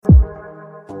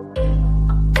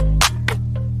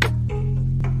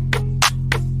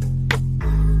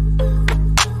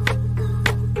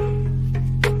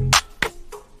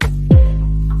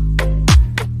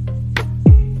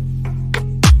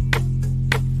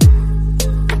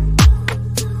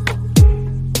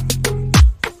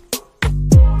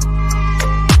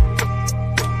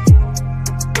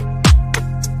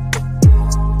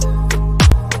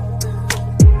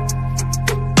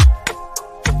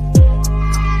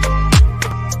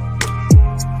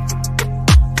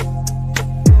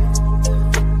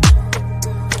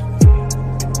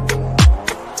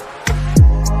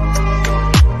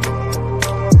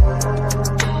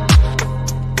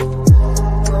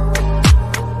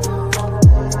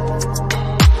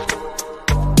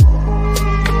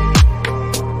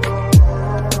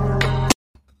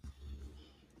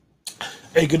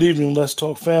Hey, good evening. Let's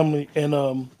talk family.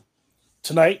 And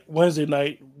tonight, Wednesday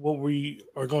night, what we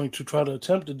are going to try to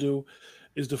attempt to do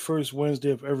is the first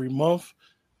Wednesday of every month.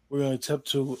 We're going to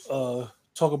attempt to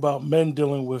talk about men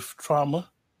dealing with trauma.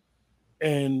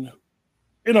 And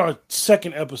in our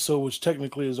second episode, which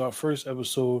technically is our first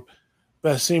episode,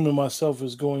 Basim and myself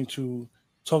is going to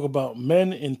talk about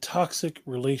men in toxic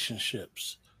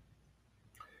relationships.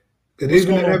 Good What's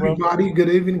going evening, on, bro? everybody. Good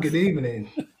evening. Good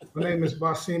evening. My name is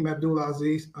Basim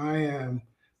Abdulaziz. I am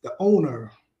the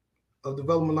owner of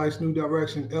Development Life's New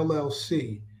Direction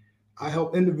LLC. I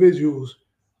help individuals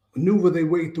maneuver their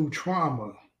way through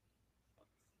trauma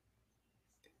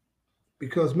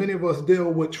because many of us deal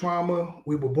with trauma.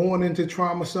 We were born into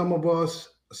trauma. Some of us,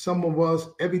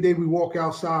 every day we walk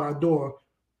outside our door,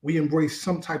 we embrace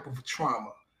some type of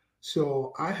trauma.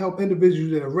 So I help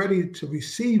individuals that are ready to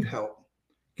receive help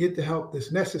get the help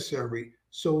that's necessary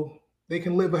so they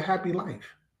can live a happy life.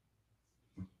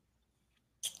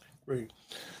 Great.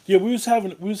 Yeah, we was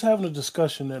having a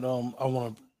discussion that I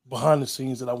want to behind the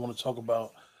scenes that I want to talk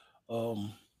about.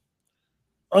 Um,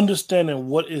 Understanding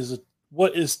what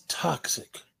is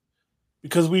toxic,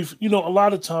 because we've a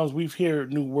lot of times we've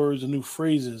heard new words and new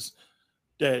phrases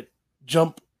that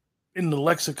jump in the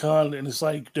lexicon, and it's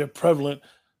like they're prevalent.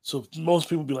 So most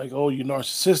people be like, oh, you're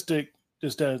narcissistic,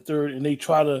 this, that, and third, and they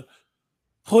try to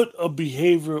put a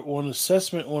behavior or an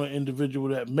assessment on an individual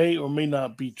that may or may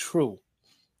not be true.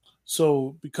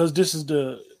 So because this is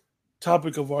the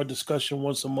topic of our discussion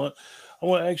once a month, I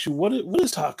want to ask you, what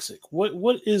is toxic?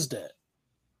 What is that?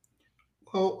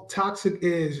 Well, toxic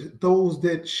is those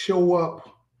that show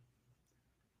up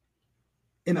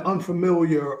in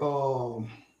unfamiliar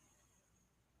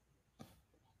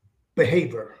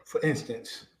behavior. For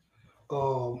instance,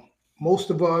 um, most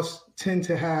of us tend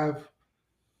to have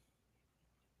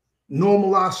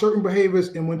normalized certain behaviors,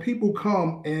 and when people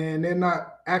come and they're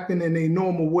not acting in a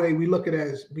normal way, we look at it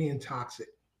as being toxic.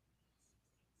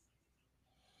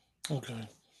 Okay.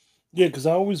 Yeah, because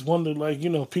I always wondered, like,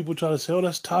 people try to say, "Oh,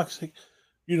 that's toxic,"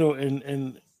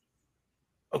 and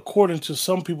according to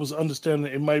some people's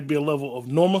understanding, it might be a level of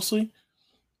normalcy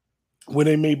where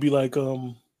they may be like,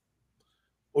 "Oh,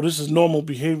 this is normal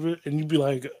behavior," and you'd be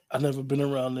like, "I never been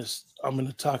around this. I'm in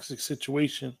a toxic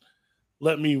situation.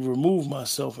 Let me remove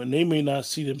myself," and they may not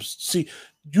see.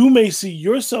 You may see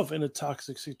yourself in a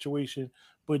toxic situation,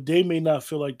 but they may not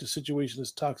feel like the situation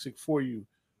is toxic for you.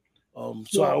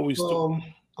 So I Well, always,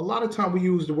 a lot of time we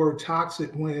use the word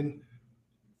toxic when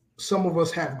some of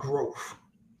us have growth.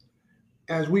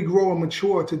 As we grow and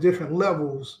mature to different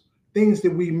levels, things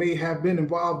that we may have been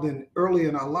involved in early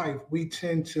in our life, we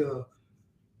tend to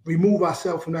remove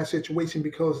ourselves from that situation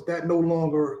because that no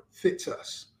longer fits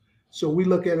us. So we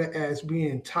look at it as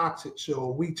being toxic.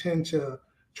 So we tend to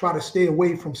try to stay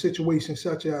away from situations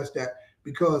such as that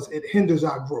because it hinders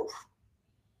our growth.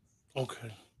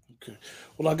 okay, okay.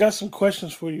 Well, I got some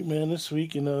questions for you, man, this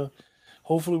week, and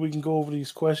hopefully we can go over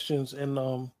these questions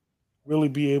and really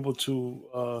be able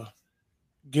to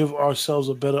give ourselves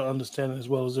a better understanding, as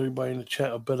well as everybody in the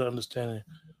chat a better understanding.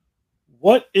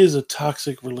 What is a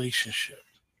toxic relationship?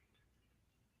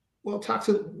 Well,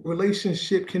 toxic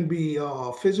relationship can be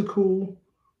physical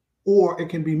or it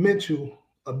can be mental,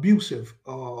 abusive.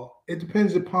 It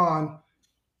depends upon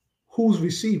who's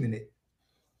receiving it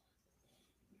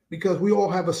because we all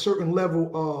have a certain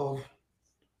level of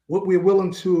what we're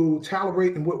willing to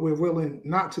tolerate and what we're willing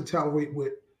not to tolerate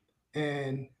with.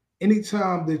 And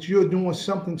anytime that you're doing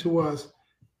something to us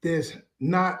that's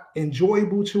not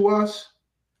enjoyable to us,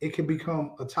 it can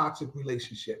become a toxic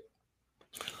relationship.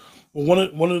 Well,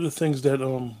 one of the things that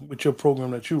with your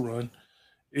program that you run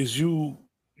is you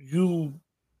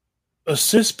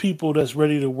assist people that's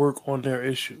ready to work on their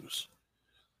issues.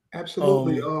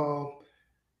 Absolutely. Um,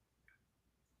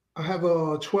 I have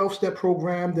a 12-step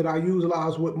program that I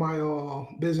utilize with my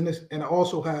business, and I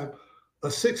also have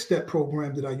a six-step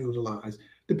program that I utilize,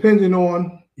 depending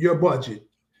on your budget.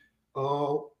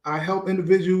 Uh, I help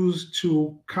individuals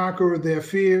to conquer their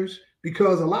fears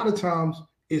because a lot of times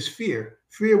it's fear.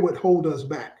 Fear would hold us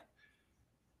back.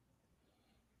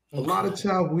 A lot okay, of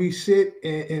times we sit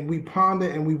and we ponder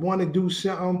and we want to do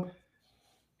something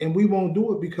and we won't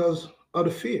do it because of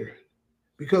the fear,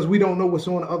 because we don't know what's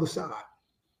on the other side.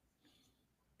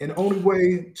 And the only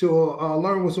way to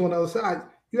learn what's on the other side,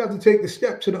 you have to take the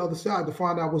step to the other side to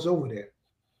find out what's over there.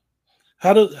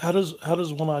 how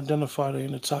does one identify they're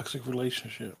in a toxic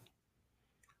relationship?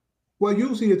 Well,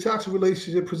 usually a toxic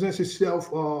relationship presents itself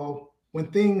when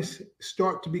things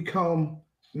start to become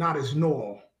not as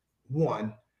normal.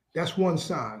 One, that's one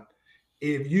sign.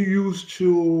 If you used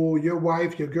to your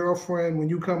wife, your girlfriend, when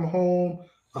you come home,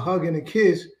 a hug and a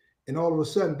kiss, and all of a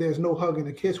sudden there's no hug and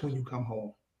a kiss when you come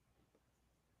home.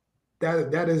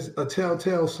 That is a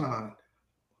telltale sign.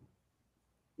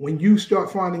 When you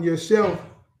start finding yourself,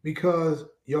 because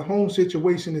your home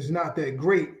situation is not that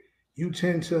great, you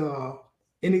tend to,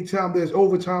 anytime there's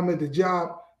overtime at the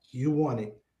job, you want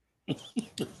it.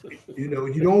 You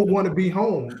don't want to be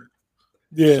home.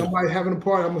 Yeah. Somebody having a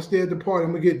party, I'm gonna stay at the party.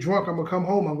 I'm gonna get drunk. I'm gonna come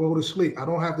home. I'm gonna go to sleep. I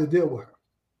don't have to deal with her.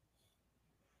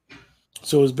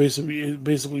 So it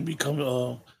basically become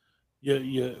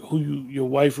your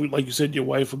wife, like you said, your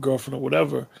wife or girlfriend or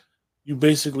whatever. You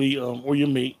basically or your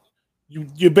mate.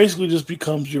 You basically just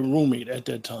becomes your roommate at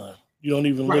that time. You don't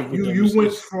even live Right. with You them. you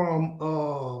went from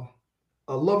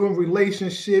a loving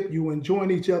relationship. You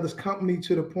enjoying each other's company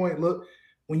to the point. Look,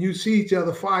 when you see each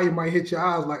other, fire might hit your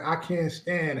eyes. Like, I can't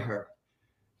stand her.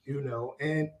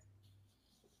 And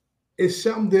it's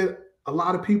something that a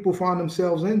lot of people find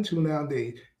themselves into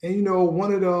nowadays. And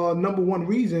one of the number one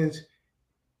reasons,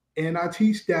 and I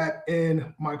teach that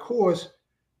in my course,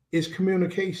 is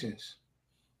communications.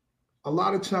 A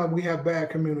lot of time we have bad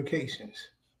communications.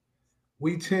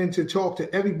 We tend to talk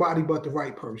to everybody but the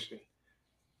right person.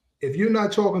 If you're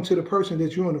not talking to the person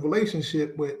that you're in a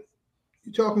relationship with,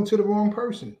 you're talking to the wrong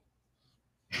person.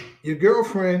 Your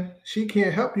girlfriend, she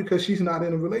can't help you because she's not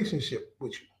in a relationship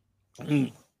with you.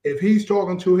 Mm. If he's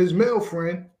talking to his male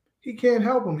friend, he can't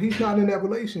help him. He's not in that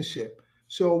relationship.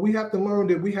 So we have to learn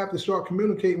that we have to start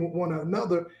communicating with one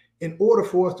another in order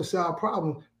for us to solve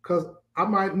problems. Because I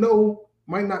might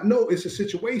not know it's a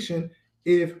situation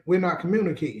if we're not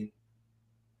communicating.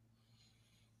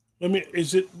 I mean,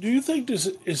 do you think this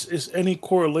is any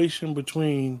correlation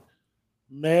between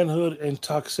manhood and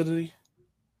toxicity?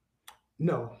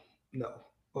 No,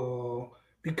 no.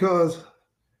 Because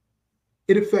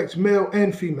it affects male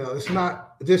and female. It's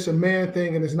not just a man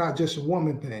thing and it's not just a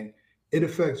woman thing. It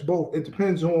affects both. It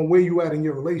depends on where you at in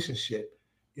your relationship.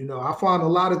 I find a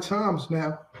lot of times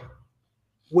now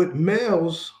with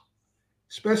males,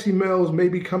 especially males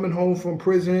maybe coming home from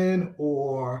prison,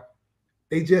 or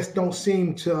they just don't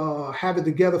seem to have it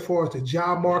together for us the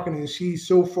job market, and she's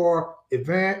so far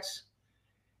advanced,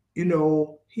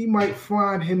 he might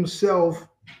find himself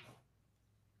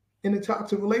in a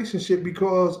toxic relationship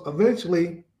because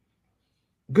eventually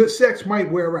good sex might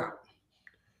wear out.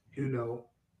 You know,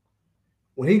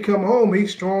 when he come home,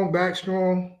 he's strong, back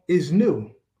strong, is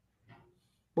new.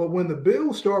 But when the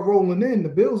bills start rolling in, the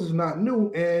bills is not new,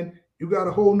 and you got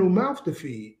a whole new mouth to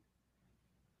feed.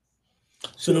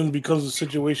 So then So, it becomes a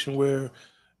situation where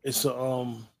it's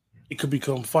it could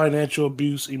become financial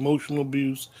abuse, emotional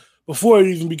abuse, before it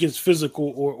even begins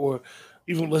physical, or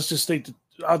even let's just take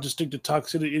I'll just take the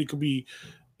toxicity. It could be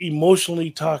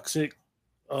emotionally toxic,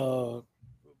 uh,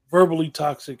 verbally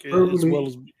toxic, as well verbally,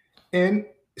 as and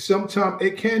sometimes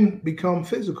it can become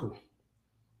physical,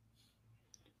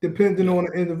 depending yeah. on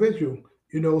the individual.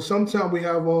 Sometimes we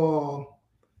have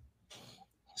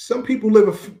some people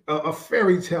live a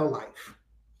fairy tale life,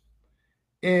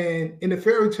 and in a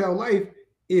fairy tale life,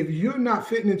 if you're not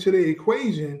fitting into the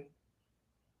equation,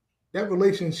 that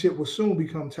relationship will soon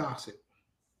become toxic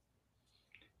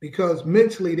because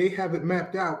mentally they have it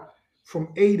mapped out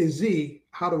from A to Z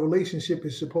how the relationship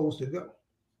is supposed to go.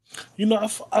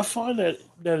 I find that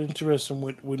interesting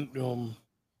with when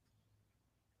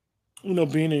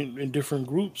being in different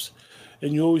groups,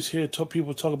 and you always hear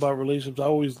people talk about relationships. I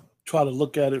always try to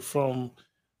look at it from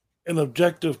an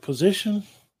objective position.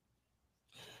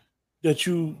 That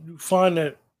you find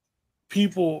that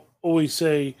people always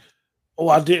say, "Oh,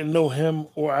 I didn't know him,"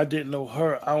 or "I didn't know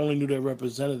her. I only knew their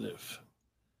representative."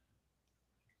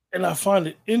 And I find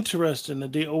it interesting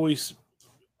that they always,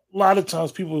 a lot of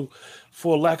times, people,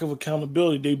 for lack of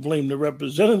accountability, they blame the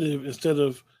representative instead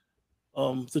of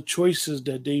the choices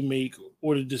that they make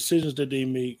or the decisions that they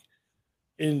make,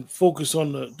 and focus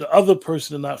on the other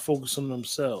person and not focus on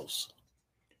themselves.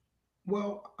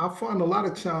 Well, I find a lot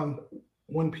of time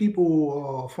when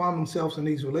people find themselves in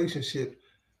these relationships,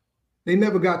 they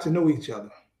never got to know each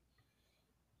other.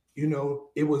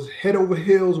 It was head over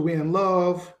heels, we in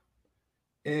love.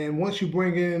 And once you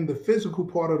bring in the physical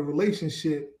part of the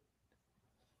relationship,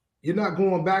 you're not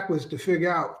going backwards to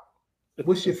figure out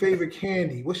what's your favorite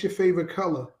candy, what's your favorite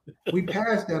color. We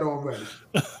passed that already.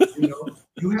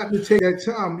 You have to take that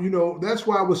time. That's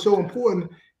why it was so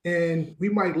important. And we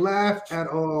might laugh at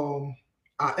our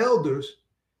elders.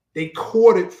 They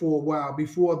courted for a while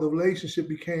before the relationship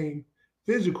became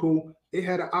physical. They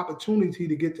had an opportunity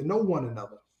to get to know one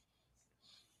another.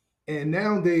 And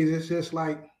nowadays, it's just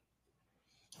like,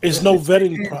 It's let's no just shake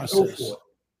vetting hands and go for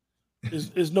process.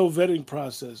 it. It's no vetting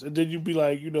process, and then you'd be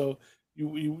like, you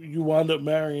wind up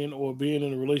marrying or being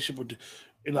in a relationship with.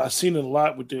 and I've seen it a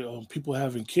lot with the people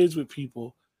having kids with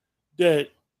people that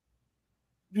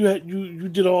you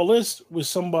did all this with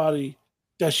somebody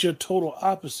that's your total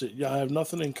opposite. Y'all have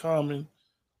nothing in common.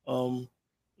 Um,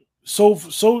 so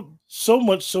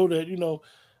much so that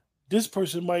this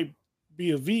person might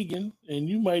be a vegan and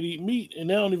you might eat meat, and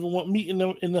they don't even want meat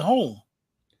in the home.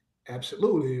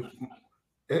 Absolutely.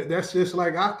 That's just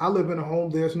like I live in a home.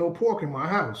 There's no pork in my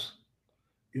house,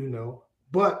 you know.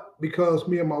 But because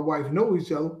me and my wife know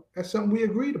each other, that's something we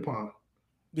agreed upon,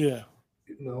 Yeah,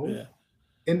 you know. yeah,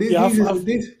 And yeah.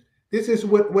 this is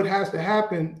what has to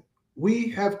happen. We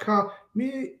have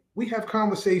we have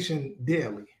conversation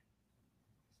daily.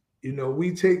 You know,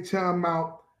 we take time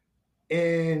out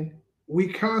and we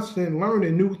constantly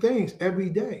learning new things every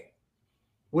day.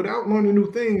 Without learning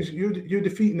new things, you're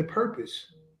defeating the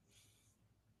purpose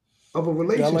of a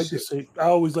Yeah, I like to relationship. say. I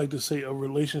always like to say a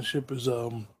relationship is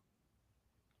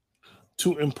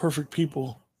two imperfect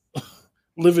people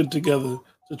living together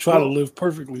to try to Well, live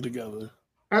perfectly together.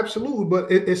 absolutely,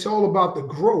 but it's all about the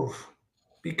growth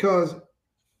because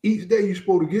each day you're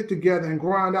supposed to get together and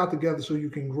grind out together so you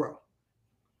can grow.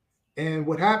 And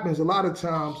what happens a lot of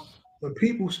times when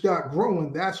people start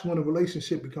growing, that's when a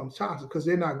relationship becomes toxic because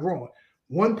they're not growing.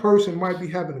 One person might be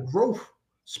having a growth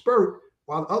spurt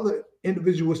while the other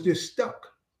individual is just stuck.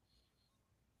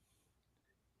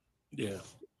 Yeah.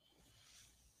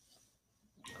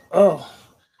 Oh,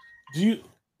 do you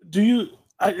do you?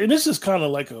 And this is kind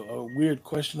of like a weird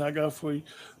question I got for you.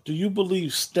 Do you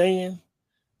believe staying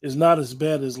is not as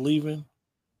bad as leaving?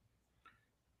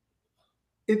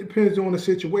 It depends on the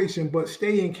situation, but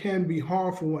staying can be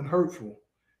harmful and hurtful.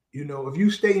 You know, if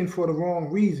you staying for the wrong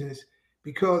reasons,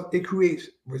 because it creates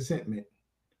resentment.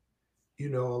 You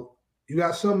know, you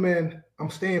got some men, I'm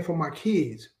staying for my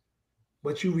kids,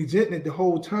 but you resenting it the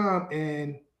whole time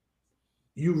and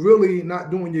you really not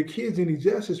doing your kids any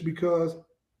justice because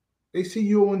they see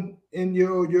you in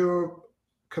your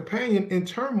companion in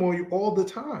turmoil all the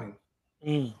time.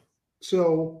 Mm,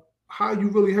 So how you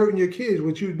really hurting your kids?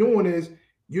 What you're doing is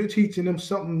you're teaching them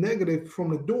something negative from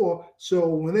the door. So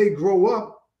when they grow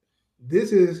up,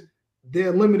 this is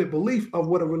their limited belief of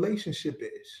what a relationship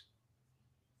is.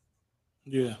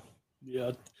 yeah,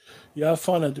 yeah, yeah. I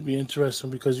find that to be interesting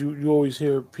because you always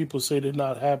hear people say they're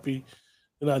not happy,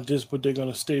 they're not this, but they're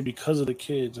gonna stay because of the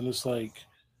kids, and it's like,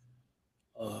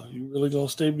 you really gonna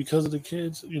stay because of the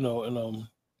kids, And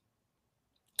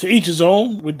to each his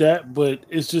own with that, but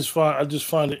it's just fine. I just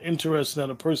find it interesting that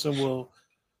a person will,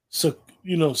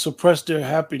 suppress their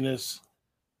happiness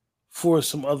for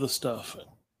some other stuff.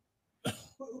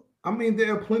 I mean,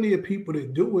 there are plenty of people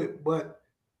that do it, but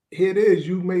here it is.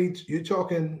 You're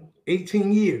talking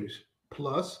 18 years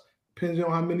plus, depending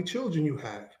on how many children you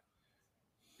have,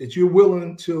 that you're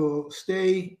willing to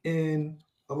stay in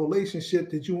a relationship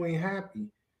that you ain't happy.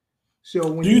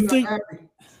 So when Do you you're not think? happy,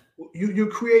 you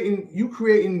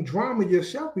creating drama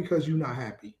yourself because you're not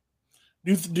happy.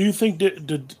 Do you think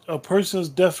that a person's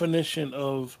definition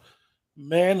of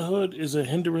manhood is a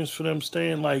hindrance for them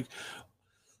staying? Like,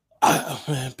 oh,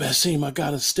 man, Basim, I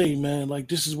gotta stay, man. Like,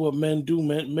 this is what men do.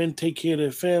 Men take care of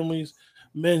their families.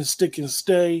 Men stick and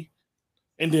stay.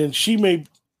 And then she may.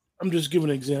 I'm just giving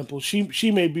an example.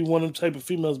 She may be one of the type of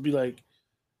females be like,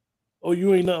 "Oh,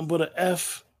 you ain't nothing but a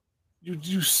F.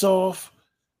 You soft.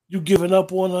 You giving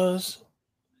up on us."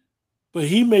 But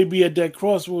he may be at that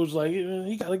crossroads, like,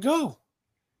 he gotta go.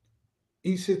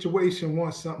 Each situation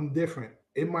wants something different.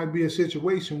 It might be a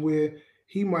situation where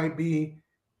he might be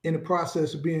in the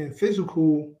process of being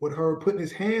physical with her, putting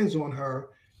his hands on her,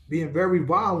 being very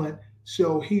violent.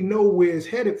 So he know where it's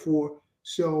headed for.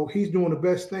 So he's doing the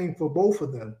best thing for both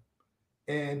of them,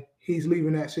 and he's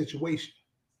leaving that situation.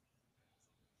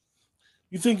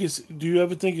 You think it's? Do you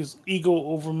ever think it's ego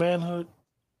over manhood?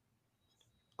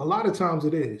 A lot of times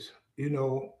it is. You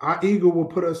know, our ego will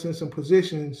put us in some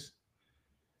positions,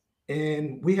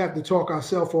 and we have to talk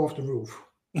ourselves off the roof.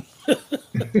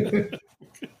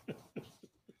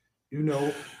 You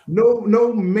know,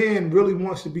 no man really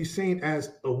wants to be seen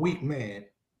as a weak man,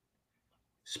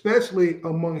 especially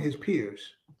among his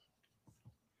peers.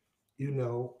 You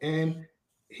know, and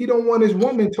he don't want his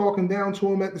woman talking down to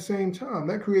him at the same time.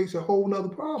 That creates a whole nother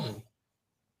problem.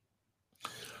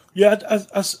 Yeah,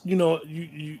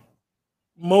 you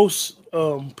most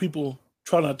people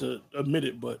try not to admit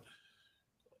it, but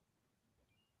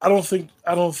I don't think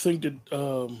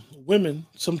that women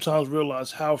sometimes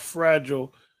realize how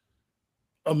fragile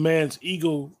a man's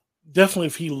ego. Definitely,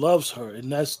 if he loves her,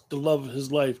 and that's the love of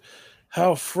his life,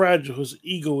 how fragile his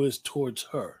ego is towards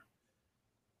her,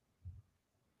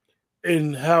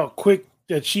 and how quick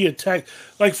that she attacked.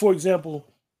 Like, for example,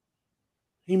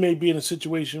 he may be in a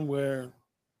situation where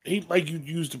he, like you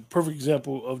used a perfect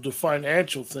example of the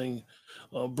financial thing.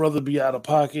 Brother be out of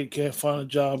pocket, can't find a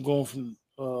job, going from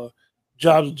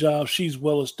job to job. She's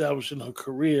well established in her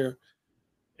career,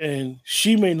 and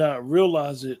she may not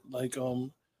realize it,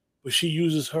 but she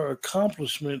uses her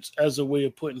accomplishments as a way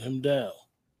of putting him down.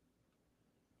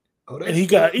 Oh, And that's he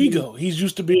got definitely ego. He's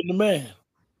used to being the man.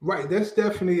 right. That's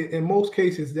definitely, in most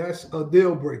cases, that's a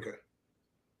deal breaker.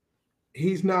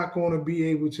 He's not going to be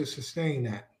able to sustain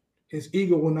that. His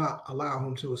ego will not allow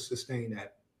him to sustain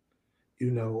that,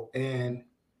 and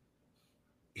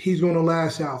he's going to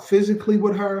lash out physically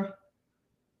with her,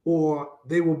 or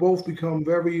they will both become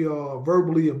very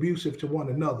verbally abusive to one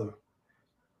another.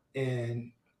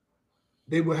 And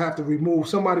somebody would have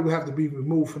to be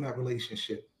removed from that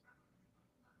relationship.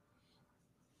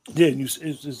 Yeah, and it's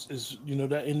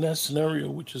that in that scenario,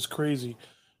 which is crazy,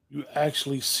 you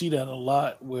actually see that a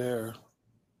lot where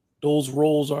those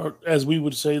roles are, as we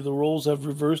would say, the roles have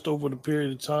reversed over the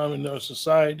period of time in our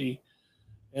society,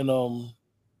 and a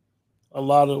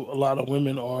lot of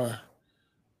women are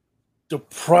the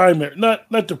primary,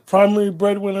 not the primary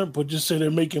breadwinner, but just say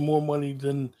they're making more money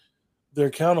than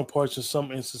their counterparts in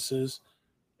some instances,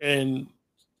 and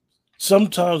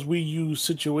sometimes we use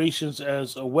situations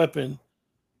as a weapon,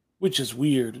 which is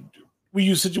weird. We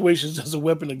use situations as a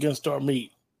weapon against our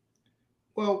mate.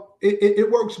 Well, it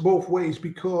works both ways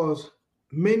because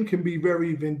men can be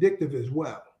very vindictive as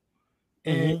well.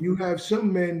 And Hmm. you have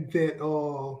some men that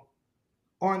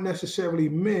aren't necessarily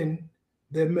men,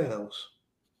 they're males.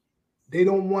 They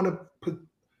don't want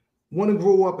to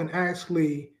grow up and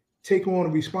actually take on the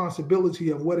responsibility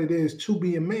of what it is to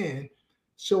be a man.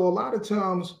 So a lot of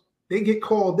times they get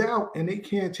called out and they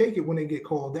can't take it when they get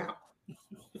called out.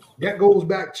 That goes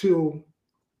back to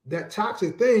that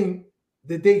toxic thing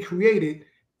that they created,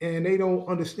 and they don't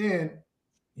understand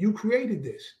you created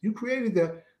this. You created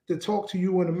the to talk to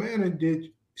you in a manner that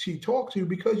she talked to you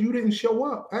because you didn't show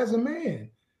up as a man.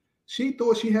 She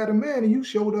thought she had a man and you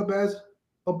showed up as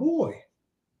a boy.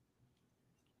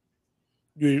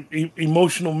 You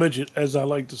emotional midget, as I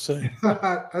like to say.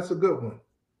 That's a good one.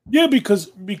 Yeah,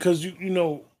 because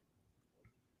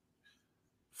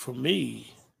for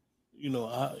me,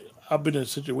 I've been in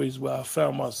situations where I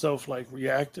found myself like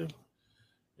reacting,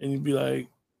 and you'd be like,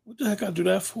 "What the heck I do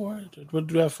that for? What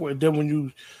do that for?" And then when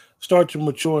you start to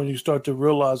mature and you start to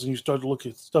realize and you start to look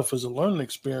at stuff as a learning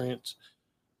experience,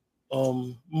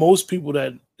 most people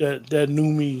that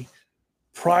knew me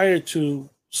prior to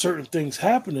certain things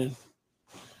happening,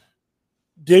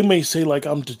 they may say like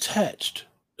I'm detached,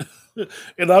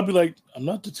 and I'll be like, I'm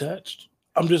not detached.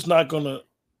 I'm just not gonna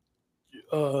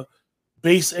uh,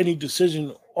 base any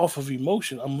decision off of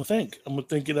emotion. I'm gonna think. I'm gonna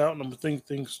think it out, and I'm gonna think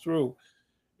things through.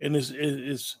 And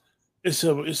it's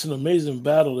an amazing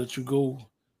battle that you go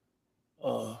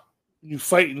uh, you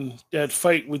fighting that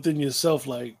fight within yourself.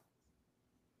 Like,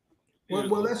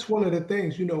 Well, that's one of the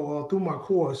things, through my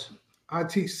course, I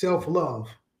teach self love.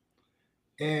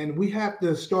 And we have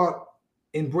to start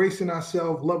embracing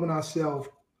ourselves, loving ourselves,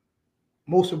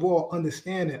 most of all,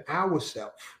 understanding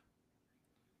ourselves.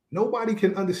 Nobody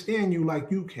can understand you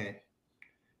like you can.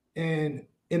 And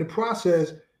in the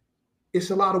process, it's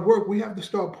a lot of work. We have to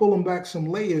start pulling back some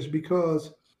layers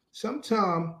because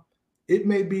sometimes it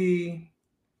may be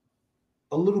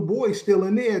a little boy still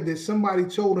in there that somebody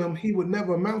told him he would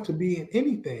never amount to being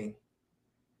anything.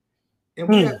 And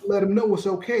we have hmm, to let him know it's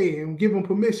okay and give him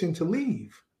permission to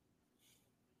leave.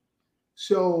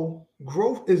 So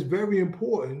growth is very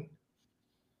important.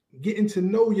 Getting to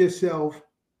know yourself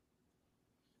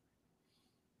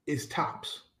is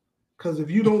tops. Because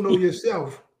if you don't know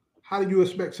yourself, how do you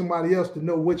expect somebody else to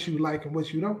know what you like and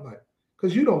what you don't like?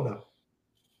 Because you don't know.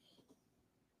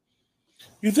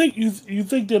 you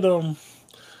think that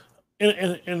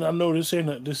and I know this ain't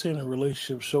a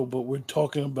relationship show, but we're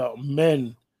talking about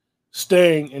men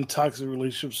staying in toxic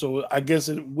relationships. So I guess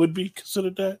it would be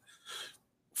considered that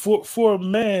for a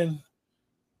man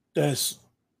that's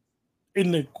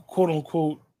in the quote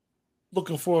unquote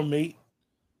looking for a mate.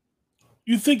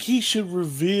 You think he should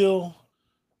reveal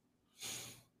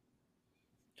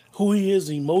who he is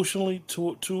emotionally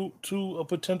to a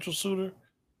potential suitor?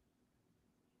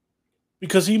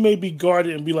 Because he may be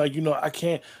guarded and be like,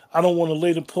 I don't want to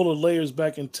later pull the layers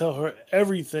back and tell her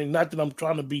everything. Not that I'm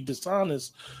trying to be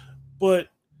dishonest, but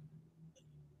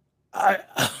I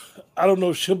I don't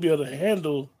know if she'll be able to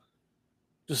handle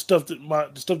the stuff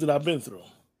that I've been through.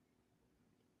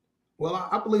 Well,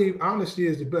 I believe honesty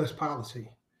is the best policy,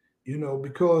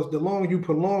 because the longer you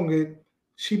prolong it,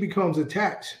 she becomes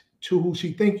attached to who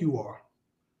she think you are.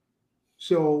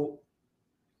 So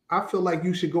I feel like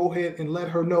you should go ahead and let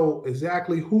her know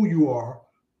exactly who you are,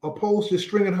 opposed to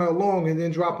stringing her along and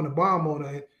then dropping a bomb on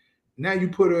her. Now you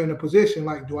put her in a position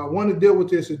like, do I want to deal with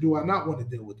this or do I not want to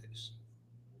deal with this?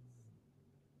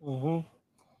 Mm-hmm.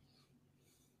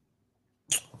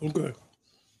 Okay.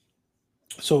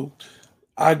 So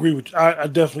I agree with you. I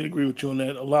definitely agree with you on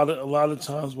that. A lot of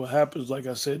times what happens, like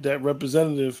I said, that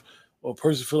representative or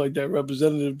person feel like that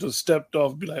representative just stepped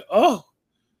off, be like, oh,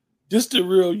 this the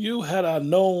real you. Had I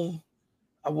known,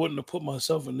 I wouldn't have put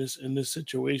myself in this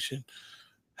situation.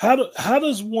 How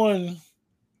does one,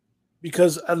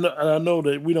 because I know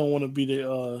that we don't want to be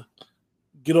the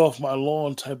get off my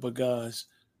lawn type of guys,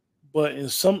 but in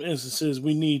some instances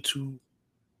we need to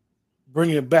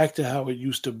bring it back to how it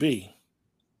used to be.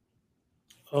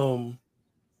 Um,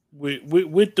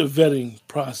 with the vetting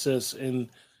process and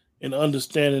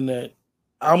understanding that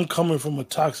I'm coming from a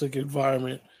toxic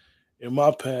environment in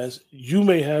my past. You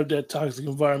may have that toxic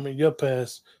environment in your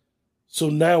past. So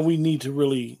now we need to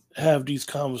really have these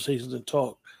conversations and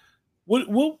talk. What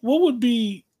would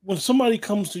be when somebody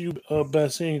comes to you,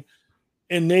 Basim,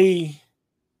 and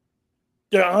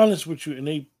they're honest with you and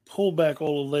they pull back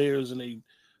all the layers and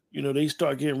they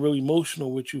start getting really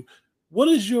emotional with you. What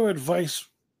is your advice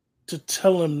to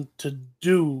tell them to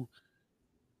do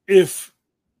if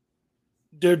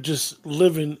they're just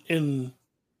living in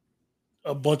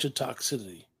a bunch of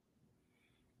toxicity?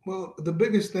 Well, the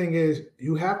biggest thing is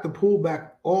you have to pull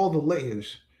back all the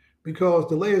layers because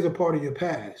the layers are part of your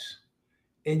past.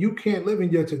 And you can't live in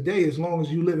your today as long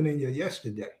as you're living in your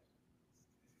yesterday.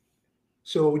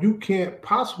 So you can't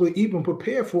possibly even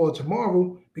prepare for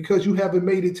tomorrow because you haven't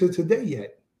made it to today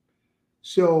yet.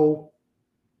 So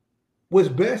what's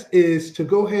best is to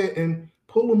go ahead and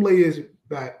pull them layers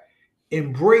back,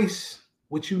 embrace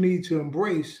what you need to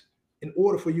embrace in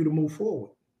order for you to move forward.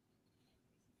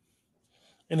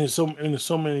 And in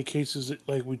so many cases,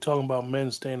 like we talking about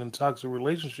men staying in toxic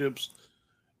relationships,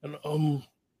 and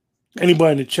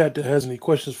anybody in the chat that has any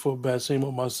questions for Basim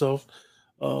or myself,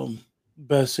 um,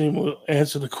 Basim will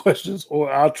answer the questions,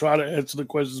 or I'll try to answer the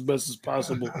questions as best as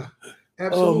possible. Um,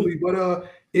 Absolutely. But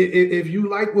if you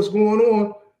like what's going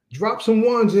on, drop some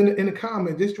ones in the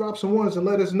comment. Just drop some ones and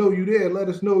let us know you there. Let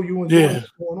us know you enjoying yeah,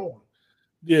 what's going on.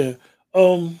 yeah.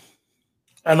 Um,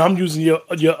 and I'm using your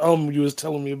you was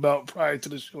telling me about prior to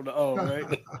the show, the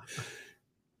right.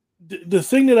 The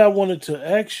thing that I wanted to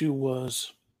ask you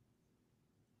was,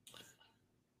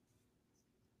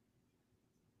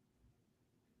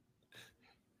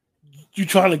 you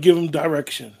trying to give them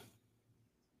direction.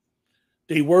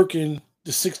 They working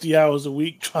the 60 hours a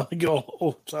week trying to get all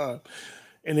overtime.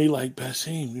 And they like,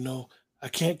 Basim, I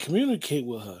can't communicate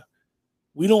with her.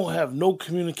 We don't have no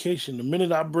communication. The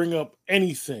minute I bring up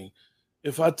anything,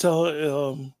 if I tell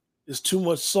her it's too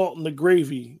much salt in the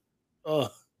gravy, uh,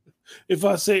 if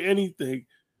I say anything,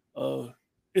 uh,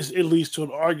 it leads to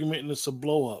an argument and it's a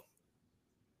blow up.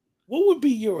 What would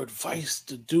be your advice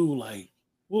to do? Like,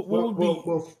 what Well, would well, be?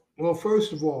 well, well.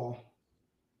 First of all,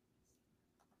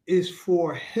 is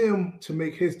for him to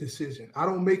make his decision. I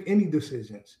don't make any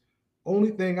decisions.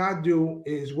 Only thing I do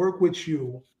is work with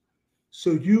you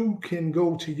so you can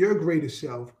go to your greater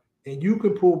self and you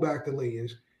can pull back the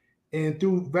layers. And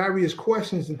through various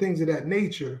questions and things of that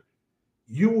nature,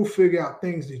 you will figure out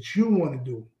things that you want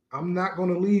to do. I'm not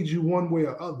going to lead you one way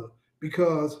or other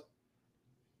because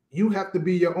you have to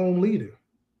be your own leader.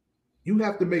 You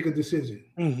have to make a decision.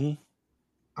 Hmm.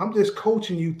 I'm just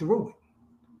coaching you through it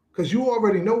because you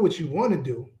already know what you want to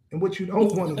do and what you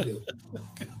don't want to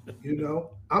do.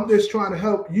 I'm just trying to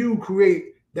help you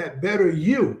create that better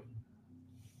you.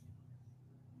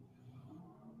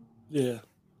 Yeah,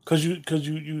 because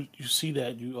you see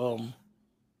that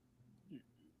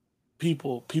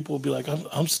people be like,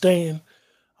 I'm staying.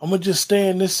 I'm gonna just stay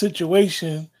in this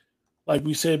situation, like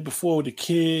we said before with the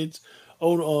kids.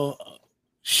 Oh,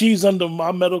 she's under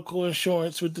my medical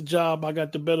insurance with the job. I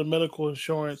got the better medical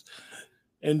insurance,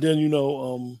 and then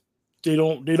they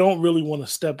don't really want to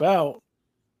step out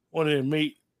on their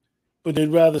mate, but they'd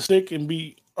rather stick and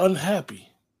be unhappy.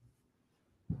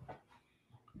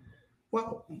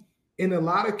 Well, in a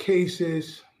lot of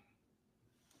cases,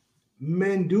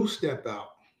 men do step out,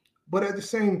 but at the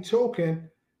same token,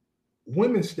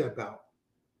 women step out.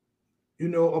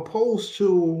 Opposed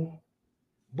to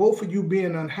both of you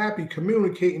being unhappy,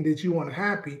 communicating that you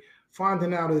unhappy,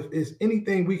 finding out if there's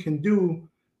anything we can do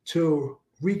to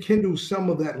rekindle some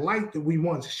of that light that we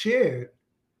once shared,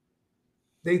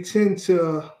 they tend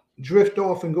to drift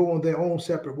off and go on their own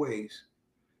separate ways.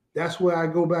 That's where I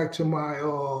go back to my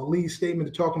lead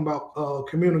statement to talking about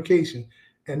communication.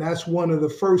 And that's one of the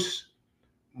first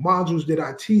modules that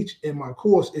I teach in my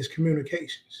course is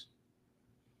communications.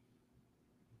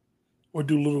 Or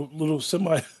do little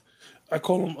semi. I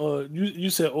call them. You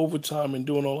said overtime and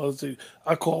doing all other things.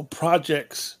 I call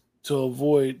projects to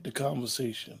avoid the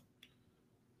conversation.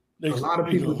 A They, lot of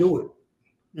you people know, do it.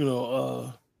 you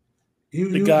know. You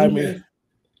The you guy you may. have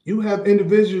you have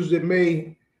individuals that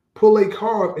may pull a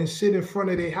car up and sit in front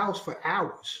of their house for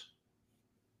hours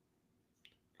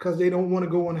because they don't want to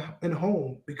go in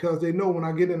home because they know when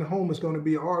I get in the home it's going to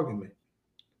be an argument,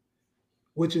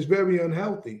 which is very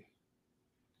unhealthy.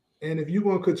 And if you're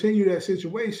going to continue that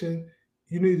situation,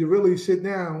 you need to really sit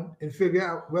down and figure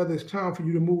out whether it's time for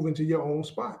you to move into your own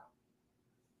spot.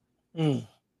 Mm.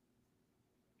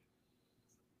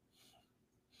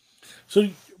 So,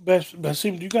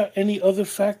 Basim, do you got any other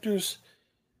factors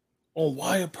on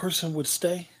why a person would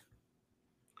stay?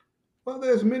 Well,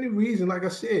 there's many reasons. Like I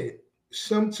said,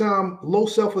 sometimes low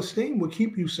self-esteem will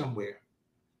keep you somewhere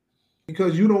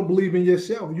because you don't believe in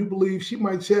yourself. You believe she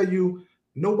might tell you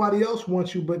nobody else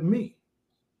wants you but me.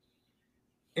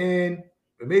 And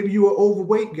maybe you're an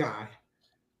overweight guy,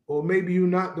 or maybe you're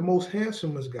not the most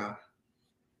handsomest guy.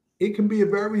 It can be a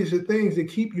various of things that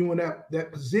keep you in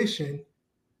that position,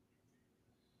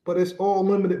 but it's all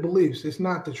limited beliefs. It's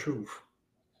not the truth.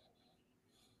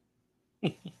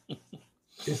 It's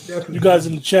You definitely guys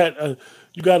not. in the chat,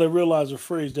 you got to realize a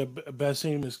phrase that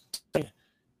Basim is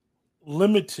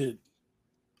limited.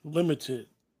 Limited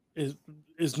is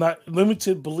not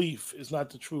limited belief is not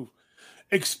the truth.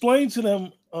 Explain to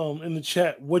them in the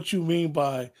chat what you mean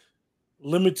by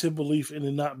limited belief and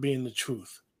it not being the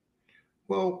truth.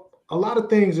 Well, a lot of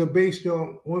things are based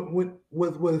on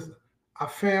with our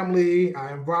family,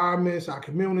 our environments, our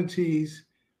communities.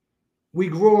 We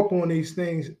grow up on these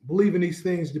things, believing these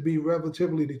things to be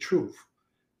relatively the truth.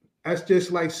 That's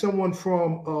just like someone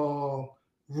from a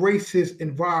racist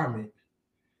environment.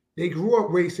 They grew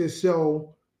up racist,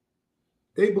 so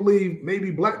they believe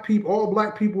maybe black people, all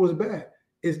black people is bad.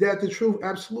 Is that the truth?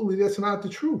 Absolutely, that's not the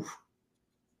truth.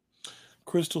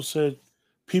 Crystal said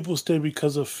people stay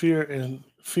because of fear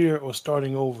or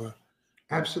starting over.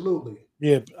 Absolutely.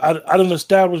 Yeah, I don't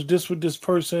establish this with this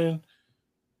person.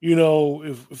 You know,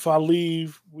 if I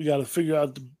leave, we got to figure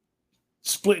out the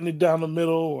splitting it down the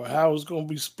middle or how it's going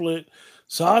to be split.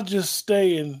 So I just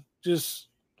stay and just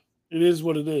it is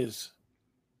what it is.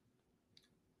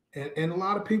 And a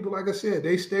lot of people, like I said,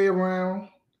 they stay around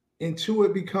until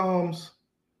it becomes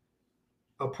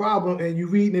a problem and you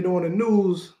reading it on the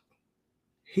news,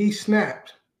 he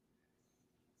snapped.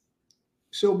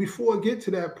 So before it get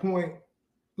to that point,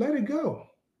 let it go.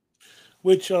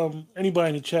 Which anybody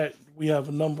in the chat, we have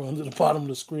a number under the bottom of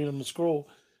the screen on the scroll.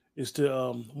 Is the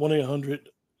 1-800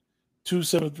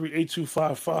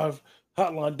 273-8255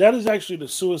 hotline. That is actually the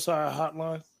suicide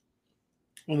hotline.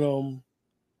 And,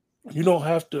 you don't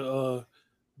have to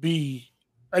be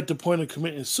at the point of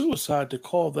committing suicide to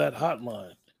call that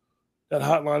hotline. That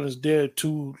hotline is there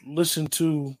to listen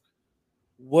to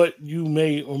what you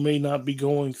may or may not be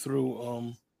going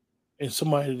through, and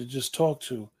somebody to just talk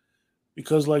to.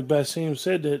 Because, like Basim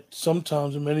said, that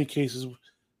sometimes in many cases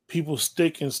people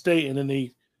stick and stay, and then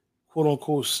they quote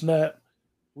unquote snap.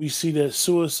 We see that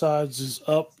suicides is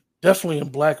up, definitely in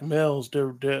black males.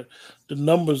 The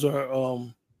numbers are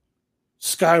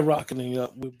skyrocketing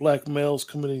up with black males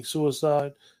committing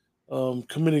suicide,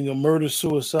 committing a murder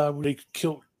suicide where they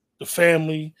kill the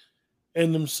family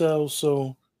and themselves.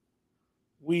 So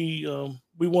we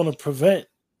want to prevent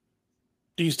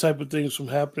these type of things from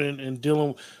happening and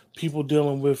dealing people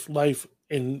dealing with life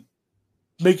and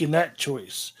making that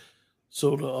choice.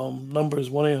 So the number is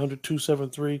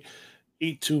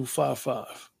 1-800-273-8255.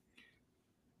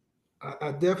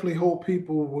 I definitely hope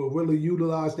people will really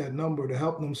utilize that number to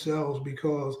help themselves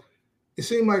because it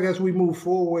seems like as we move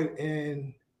forward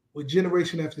and with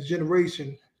generation after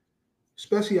generation,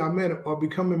 especially our men are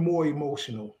becoming more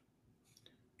emotional.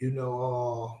 You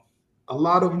know, a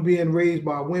lot of them being raised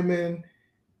by women,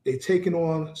 they taking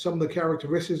on some of the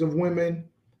characteristics of women,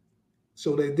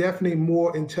 so they're definitely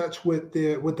more in touch with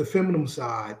the feminine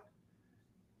side,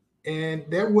 and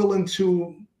they're willing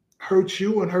to hurt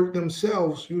you and hurt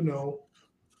themselves. You know,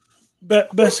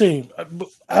 Bessie,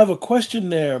 I have a question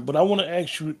there, but I want to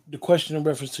ask you the question in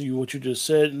reference to you what you just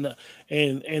said,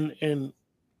 and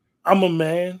I'm a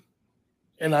man,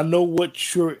 and I know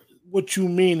what you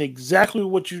mean exactly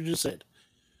what you just said.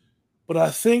 But I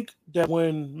think that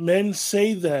when men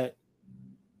say that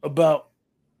about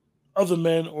other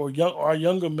men or our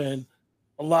younger men,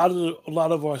 a lot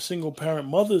of our single parent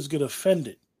mothers get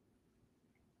offended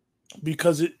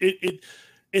because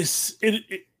it's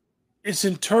it's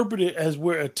interpreted as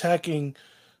we're attacking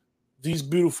these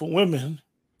beautiful women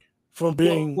from Well,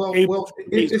 being well, able well. to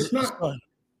raise It's a not. son.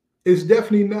 It's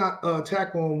definitely not an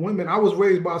attack on women. I was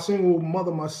raised by a single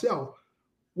mother myself.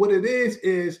 What it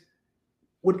is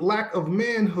with lack of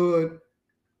manhood,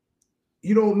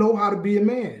 you don't know how to be a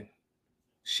man.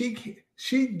 She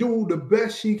do the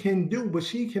best she can do, but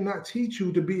she cannot teach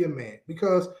you to be a man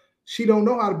because she don't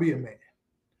know how to be a man.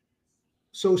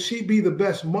 So she be the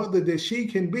best mother that she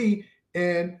can be.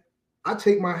 And I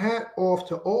take my hat off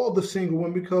to all the single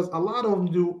women because a lot of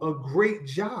them do a great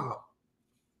job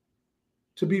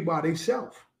to be by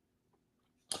themselves.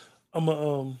 I'm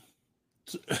a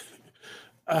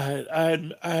I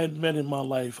had men in my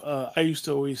life. I used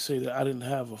to always say that I didn't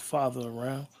have a father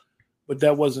around, but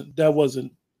that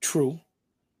wasn't true.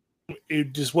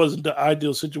 It just wasn't the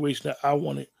ideal situation that I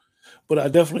wanted. But I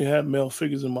definitely had male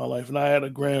figures in my life, and I had a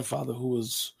grandfather who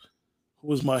was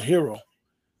my hero.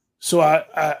 So I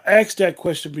asked that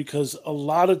question because a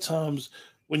lot of times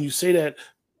when you say that,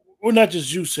 or not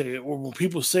just you say it, or when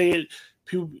people say it,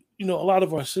 people, a lot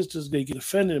of our sisters, they get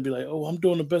offended and be like, "Oh, I'm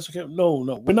doing the best I can." No,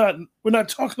 no, we're not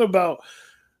talking about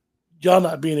y'all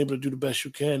not being able to do the best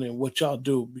you can and what y'all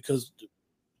do because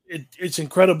it's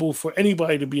incredible for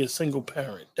anybody to be a single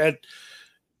parent. That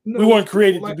we No, weren't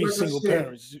created to like be like I single said,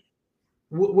 parents.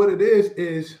 what it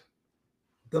is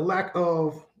the lack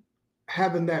of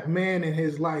having that man in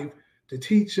his life to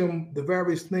teach him the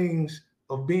various things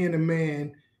of being a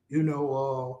man. You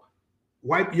know,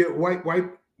 wipe.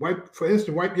 For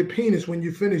instance, wipe your penis when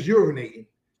you finish urinating.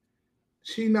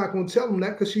 She's not going to tell him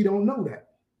that because she don't know that.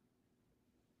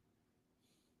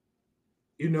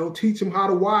 Teach him how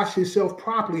to wash himself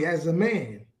properly as a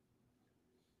man.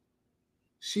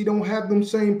 She don't have them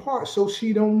same parts, so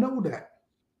she don't know that.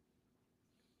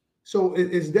 So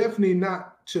it's definitely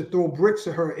not to throw bricks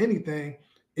at her or anything.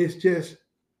 It's just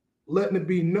letting it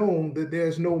be known that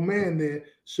there's no man there.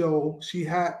 So he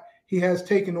has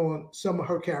taken on some of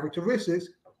her characteristics,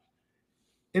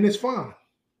 and it's fine.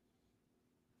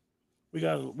 We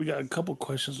got a couple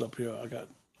questions up here.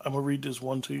 I'm gonna read this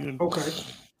one to you. Okay.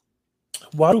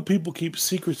 Why do people keep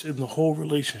secrets in the whole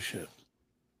relationship?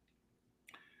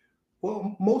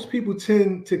 Well, most people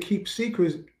tend to keep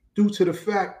secrets due to the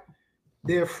fact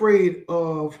they're afraid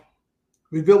of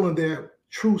revealing their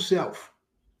true self.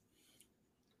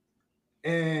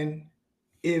 And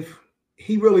if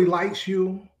he really likes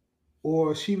you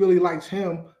or she really likes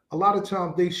him, a lot of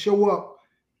times they show up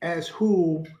as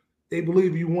who they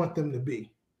believe you want them to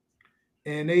be.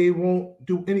 And they won't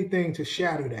do anything to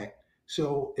shatter that.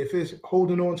 So if it's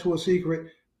holding on to a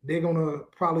secret, they're going to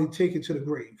probably take it to the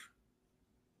grave.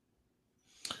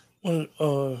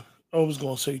 Well, I was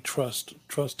gonna say trust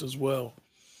as well.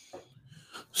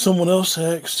 Someone else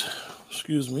asked,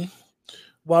 excuse me,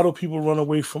 why do people run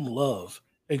away from love?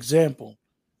 Example: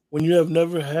 when you have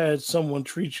never had someone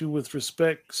treat you with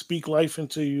respect, speak life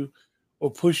into you,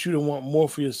 or push you to want more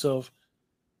for yourself,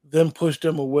 then push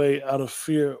them away out of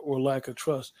fear or lack of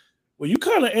trust. Well, you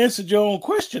kind of answered your own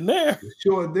question there.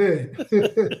 Sure did.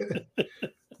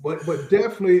 but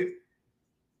definitely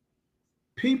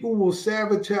people will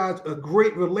sabotage a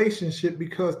great relationship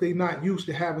because they're not used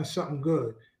to having something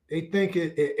good. They think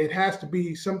it has to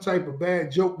be some type of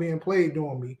bad joke being played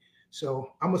on me.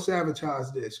 So I'm gonna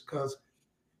sabotage this because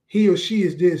he or she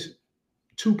is just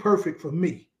too perfect for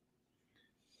me.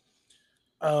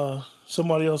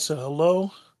 Somebody else said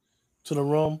hello to the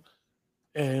room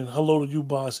and hello to you,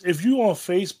 boss. If you on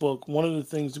Facebook, one of the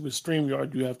things with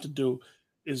StreamYard you have to do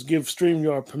is give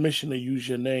StreamYard permission to use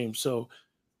your name. So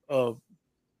uh,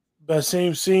 that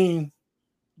same scene,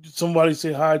 somebody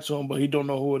say hi to him, but he don't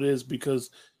know who it is because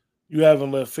you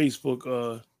haven't let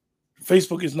Facebook.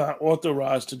 Facebook is not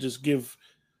authorized to just give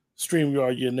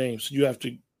StreamYard your name, so you have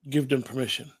to give them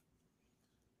permission.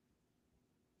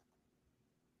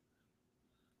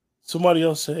 Somebody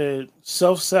else said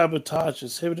self sabotage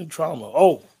is hidden trauma.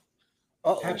 Oh,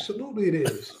 uh Absolutely, it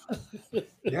is.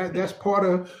 That's part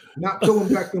of not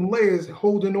peeling back them layers,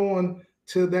 holding on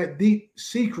to that deep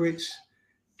secrets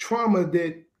trauma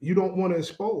that you don't want to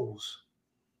expose,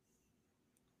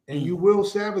 and oh. you will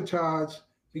sabotage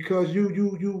because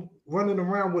you running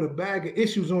around with a bag of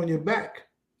issues on your back,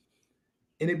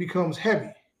 and it becomes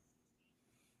heavy,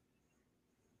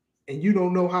 and you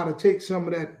don't know how to take some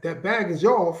of that baggage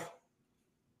off.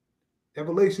 That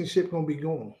relationship gonna be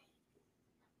gone.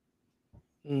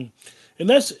 And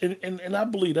and I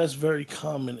believe that's very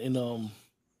common in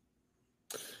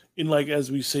like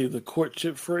as we say the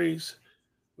courtship phrase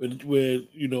where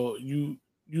you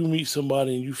meet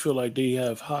somebody and you feel like they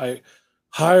have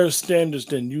higher standards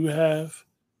than you have.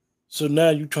 So now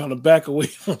you're trying to back away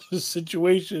from the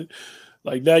situation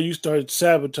Like now you started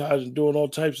sabotaging, doing all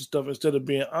types of stuff instead of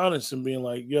being honest and being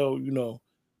like, yo,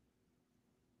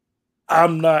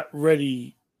 I'm not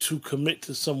ready to commit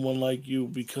to someone like you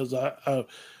because I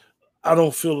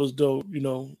don't feel as though,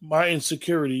 my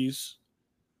insecurities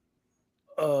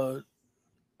uh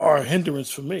are a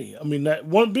hindrance for me. I mean that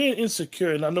one being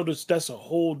insecure, and I know that's a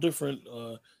whole different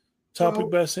topic, Well,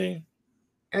 Bassine.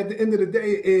 at the end of the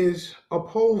day, is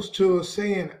opposed to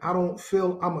saying I don't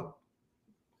feel I'm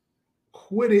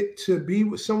acquitted to be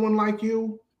with someone like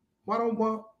you. Why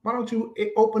don't you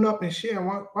open up and share?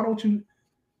 Why don't you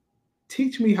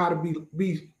teach me how to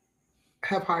be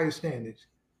have higher standards?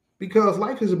 Because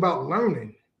life is about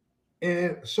learning,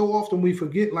 and so often we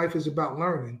forget life is about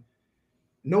learning.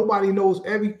 Nobody knows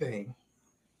everything.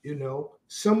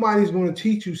 Somebody's going to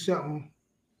teach you something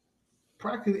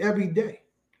practically every day.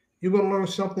 You're going to learn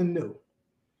something new.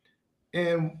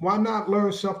 And why not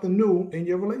learn something new in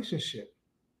your relationship?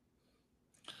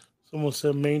 Someone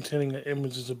said maintaining an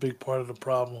image is a big part of the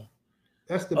problem.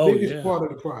 That's the Oh biggest yeah. part of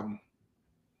the problem.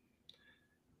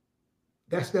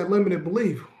 That's that limited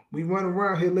belief. We run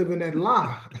around here living that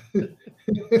lie.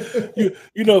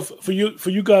 For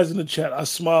you guys in the chat, I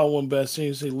smile when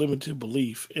Bassine say limited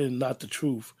belief and not the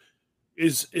truth.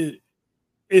 Is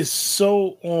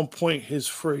so on point his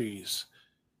phrase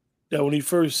that when he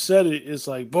first said it, it's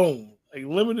like boom, like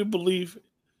limited belief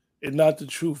and not the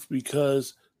truth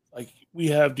because like we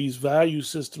have these value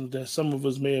systems that some of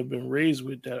us may have been raised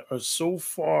with that are so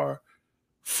far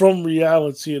from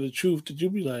reality of the truth that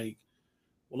you'll be like,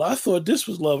 well, I thought this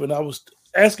was love. And I was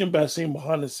asking Bassine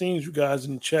behind the scenes, you guys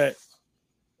in the chat,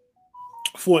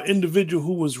 for an individual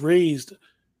who was raised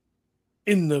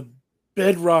in the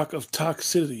bedrock of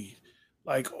toxicity,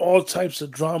 like all types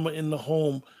of drama in the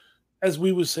home, as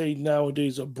we would say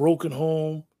nowadays, a broken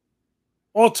home,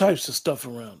 all types of stuff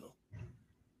around him.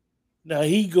 Now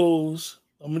he goes,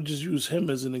 I'm gonna just use him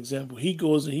as an example. He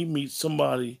goes and he meets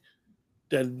somebody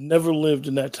that never lived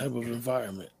in that type of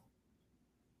environment.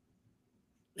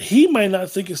 He might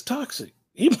not think it's toxic.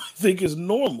 He might think it's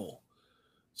normal.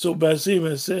 So Basim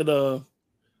has said,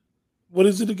 what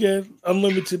is it again?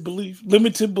 Unlimited belief,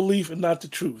 limited belief, and not the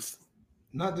truth.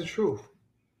 Not the truth.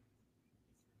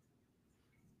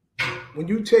 When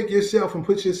you take yourself and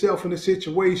put yourself in a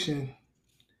situation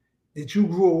that you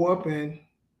grew up in,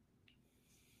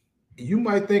 you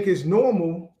might think it's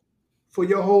normal for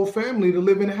your whole family to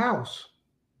live in a house.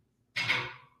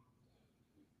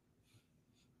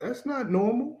 That's not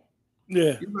normal.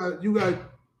 Yeah. You got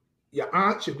your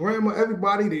aunts, your grandma,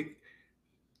 everybody,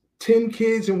 10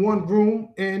 kids in one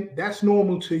room, and that's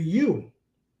normal to you.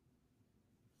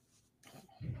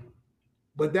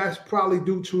 But that's probably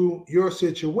due to your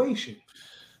situation.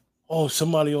 Oh,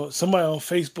 somebody on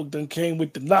Facebook then came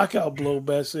with the knockout blow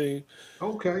by saying,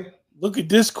 Okay. "Look at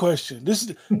this question.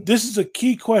 This is a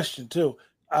key question too.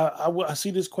 I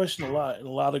see this question a lot in a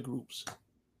lot of groups.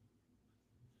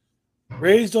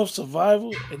 Raised off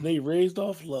survival, and they raised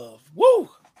off love. Woo,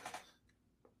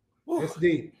 woo. That's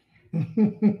deep.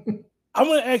 I'm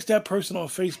gonna ask that person on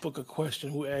Facebook a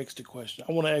question who asked the question.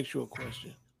 I want to ask you a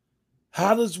question.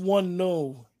 How does one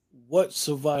know what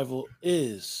survival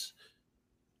is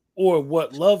or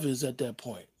what love is at that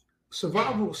point?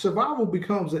 Survival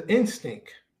becomes an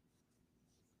instinct.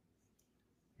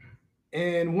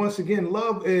 And once again,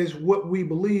 love is what we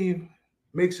believe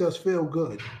makes us feel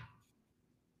good.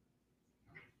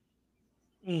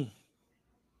 Mm,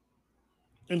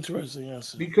 interesting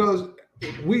answer. Because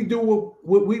we do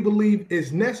what we believe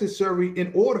is necessary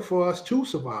in order for us to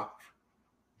survive.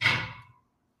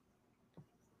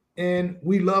 And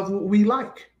we love what we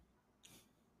like.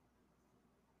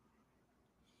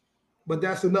 But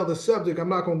that's another subject. I'm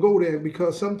not going to go there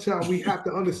because sometimes we have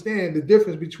to understand the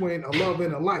difference between a love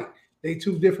and a like. They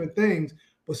two different things,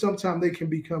 but sometimes they can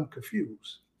become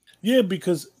confused. Yeah,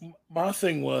 because my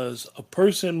thing was a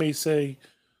person may say,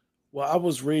 "Well, I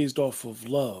was raised off of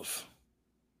love."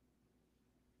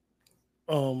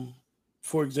 Um,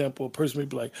 for example, a person may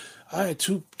be like, "I had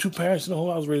two parents in the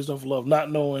home. I was raised off of love,"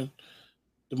 not knowing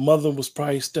the mother was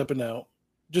probably stepping out.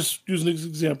 Just using this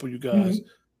example, you guys. Mhm.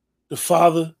 The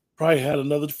father probably had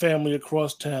another family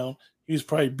across town. He was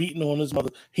probably beating on his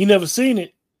mother. He never seen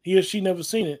it. He or she never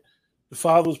seen it. The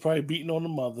father was probably beating on the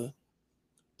mother.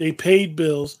 They paid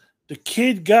bills. The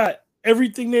kid got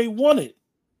everything they wanted.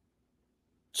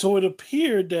 So it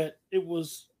appeared that it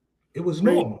was It was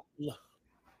raised. normal.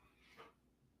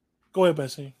 Go ahead,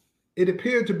 Bessie. It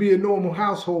appeared to be a normal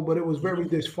household, but it was very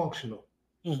Hmm. dysfunctional.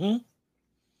 Hmm.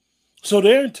 So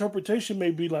their interpretation may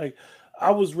be like,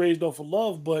 I was raised off of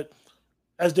love, but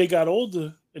as they got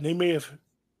older, and they may have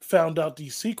found out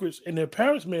these secrets, and their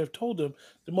parents may have told them.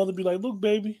 The mother be like, "Look,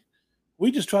 baby,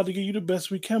 we just tried to give you the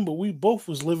best we can, but we both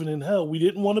was living in hell. We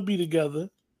didn't want to be together.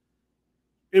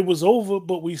 It was over,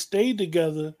 but we stayed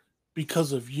together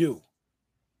because of you.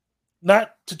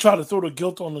 Not to try to throw the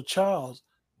guilt on the child,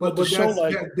 but to But show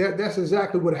like, that's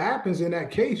exactly what happens in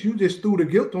that case. You just threw the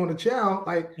guilt on the child,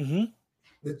 like mm-hmm,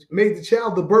 that made the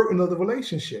child the burden of the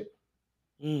relationship.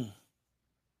 mm.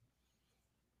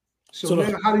 So So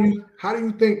now, how do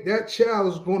you think that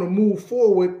child is going to move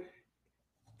forward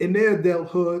in their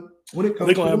adulthood when it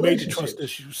they're comes to gonna have major trust relationships?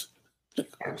 issues.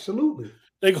 Absolutely.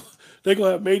 They go, they're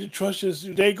gonna have major trust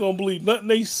issues. They ain't gonna believe nothing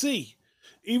they see,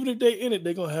 even if they in it.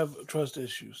 They're gonna have trust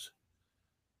issues.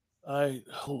 I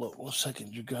hold up 1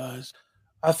 second, you guys.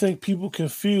 I think people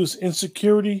confuse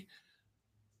insecurity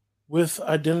with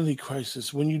identity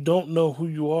crisis. When you don't know who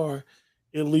you are,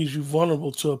 it leaves you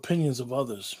vulnerable to opinions of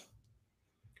others.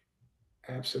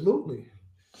 Absolutely.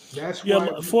 That's Yeah,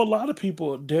 why for a lot of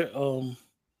people,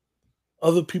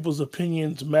 other people's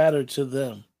opinions matter to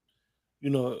them.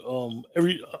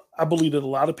 Every I believe that a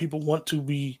lot of people want to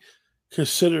be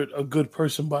considered a good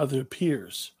person by their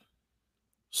peers.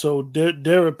 So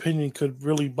their opinion could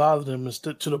really bother them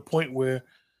instead to the point where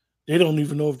they don't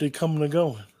even know if they're coming or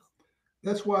going.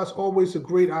 that's why it's always a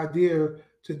great idea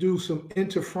to do some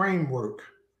interframe work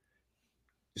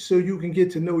so you can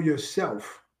get to know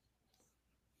yourself.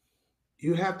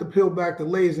 You have to peel back the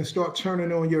layers and start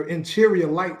turning on your interior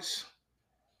lights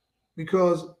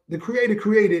because the creator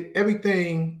created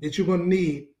everything that you're going to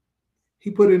need.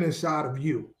 He put it inside of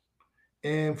you.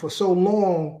 And for so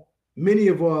long, many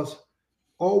of us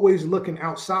always looking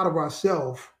outside of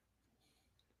ourselves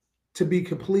to be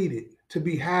completed, to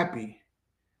be happy.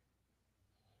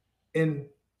 And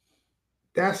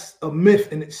that's a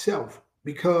myth in itself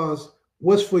because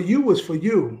what's for you is for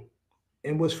you,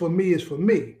 and what's for me is for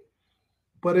me.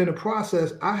 But in the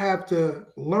process, I have to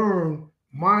learn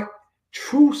my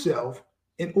true self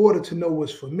in order to know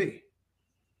what's for me.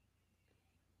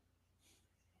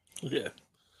 Yeah.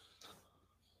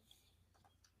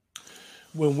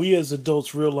 When we as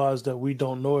adults realize that we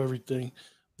don't know everything,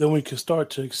 then we can start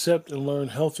to accept and learn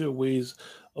healthier ways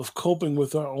of coping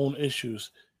with our own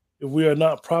issues. If we are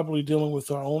not properly dealing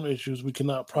with our own issues, we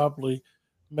cannot properly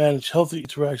manage healthy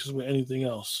interactions with anything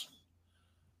else.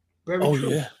 Very Oh, true.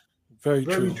 yeah. Very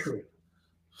Very true. true.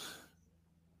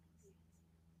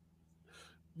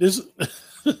 This,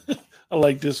 I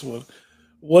like this one.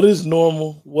 What is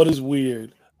normal? What is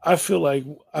weird? I feel like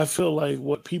I feel like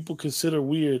what people consider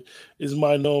weird is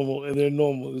my normal, and their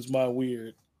normal is my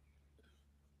weird.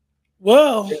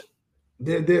 Well,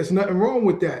 There's nothing wrong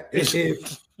with that.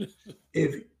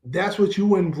 If that's what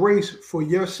you embrace for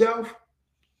yourself,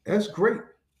 that's great.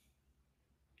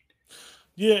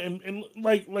 yeah, and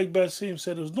like Basim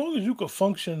said, as long as you can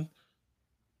function,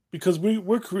 because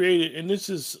we're created, and this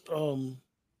is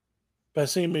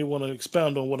Basim may want to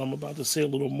expound on what I'm about to say a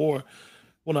little more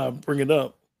when I bring it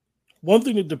up. One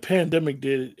thing that the pandemic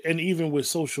did, and even with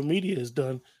social media has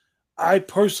done, I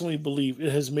personally believe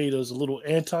it has made us a little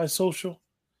antisocial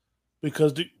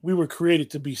because we were created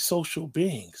to be social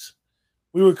beings.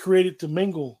 We were created to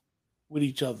mingle with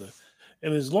each other.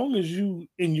 And as long as you,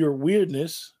 in your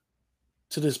weirdness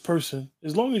to this person,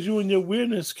 as long as you in your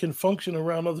weirdness can function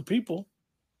around other people,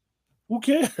 who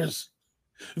cares?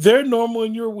 They're normal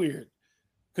and you're weird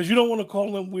because you don't want to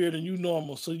call them weird and you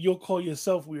normal. So you'll call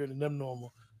yourself weird and them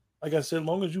normal. Like I said, as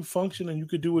long as you function and you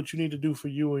could do what you need to do for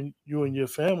you and your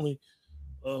family,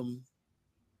 um,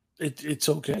 it's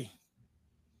okay.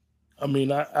 I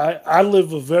mean, I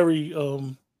live a very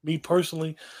me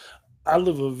personally, I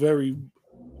live a very,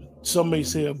 some may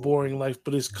say a boring life,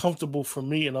 but it's comfortable for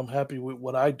me and I'm happy with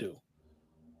what I do.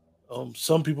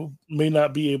 Some people may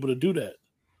not be able to do that.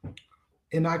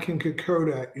 And I can concur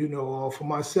that, for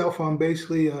myself, I'm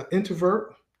basically an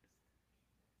introvert.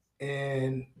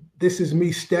 And this is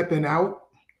me stepping out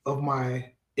of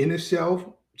my inner self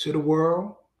to the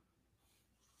world.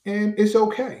 And it's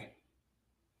okay.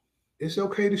 It's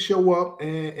okay to show up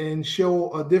and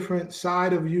show a different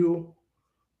side of you.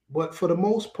 But for the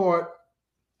most part,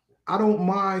 I don't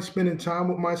mind spending time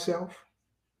with myself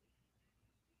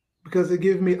because it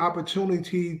gives me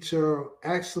opportunity to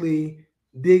actually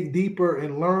dig deeper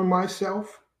and learn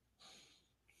myself,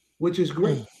 which is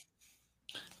great. Mm,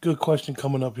 good question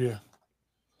coming up here.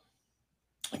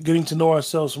 Getting to know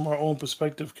ourselves from our own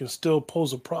perspective can still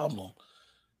pose a problem.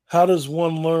 How does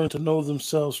one learn to know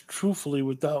themselves truthfully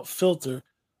without filter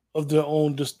of their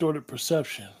own distorted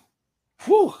perception?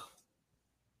 Whew,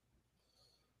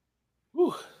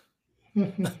 whew.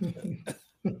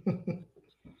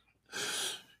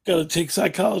 Got to take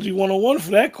psychology 101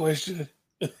 for that question.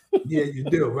 Yeah, you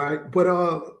do, right? But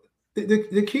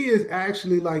the key is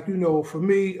actually like, for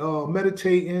me,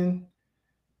 meditating,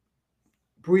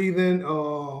 breathing,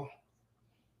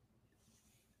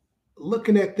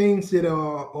 looking at things that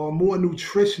are more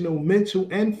nutritional, mental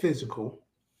and physical.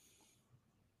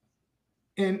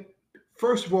 And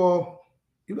first of all,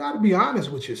 you got to be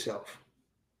honest with yourself.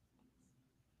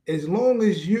 As long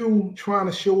as you trying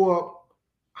to show up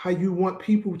how you want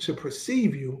people to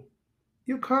perceive you,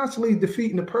 you're constantly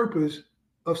defeating the purpose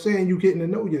of saying you're getting to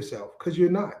know yourself because you're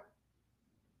not.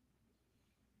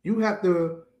 You have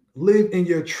to live in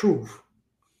your truth.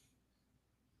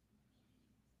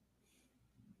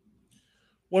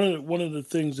 One of the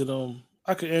things that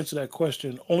I could answer that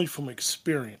question only from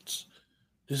experience.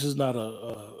 This is not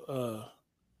a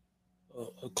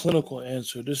clinical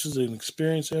answer. This is an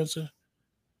experience answer.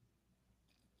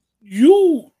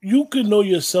 You can know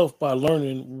yourself by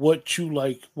learning what you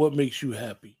like, what makes you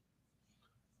happy,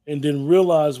 and then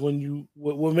realize when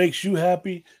what makes you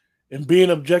happy, and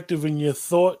being objective in your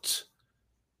thoughts,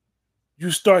 you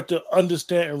start to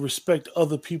understand and respect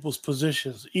other people's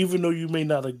positions, even though you may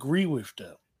not agree with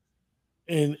them,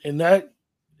 and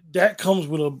that comes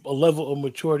with a level of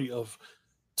maturity of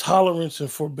tolerance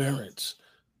and forbearance,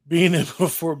 being able to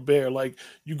forbear. Like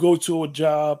you go to a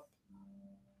job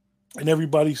and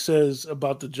everybody says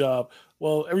about the job,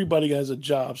 well, everybody has a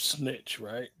job snitch,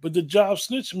 right? But the job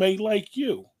snitch may like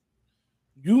you.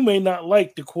 You may not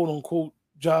like the quote unquote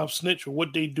job snitch or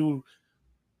what they do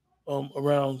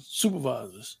around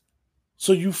supervisors.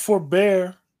 So you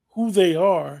forbear who they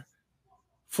are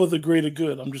for the greater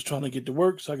good. I'm just trying to get to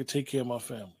work so I can take care of my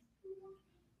family.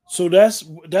 So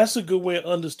that's a good way of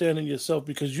understanding yourself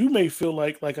because you may feel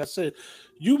like I said,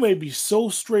 you may be so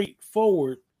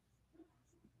straightforward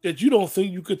that you don't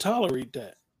think you could tolerate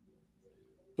that.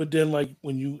 But then like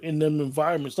when you in them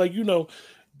environments, like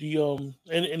the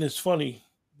and it's funny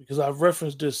because I've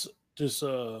referenced this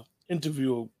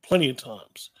interview plenty of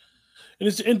times. And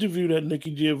it's an interview that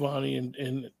Nikki Giovanni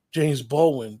and James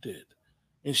Baldwin did.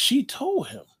 And she told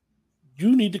him,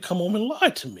 you need to come home and lie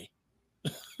to me.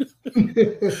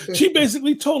 She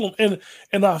basically told him.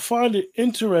 And I find it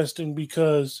interesting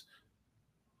because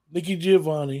Nikki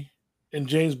Giovanni and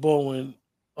James Baldwin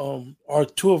are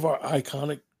two of our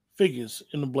iconic figures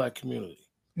in the black community.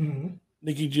 Mhm.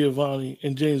 Nikki Giovanni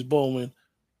and James Baldwin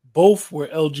both were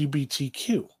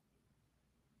LGBTQ,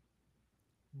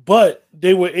 but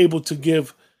they were able to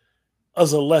give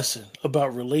us a lesson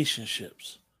about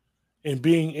relationships and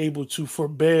being able to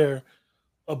forbear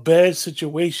a bad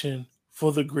situation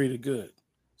for the greater good.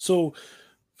 So,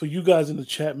 for you guys in the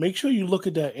chat, make sure you look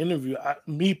at that interview.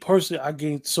 Me personally, I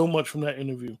gained so much from that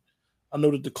interview. I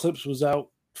know that the clips was out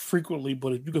frequently,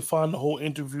 but if you could find the whole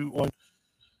interview on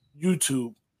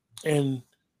YouTube and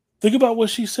think about what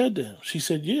she said to him. She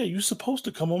said, "Yeah, you're supposed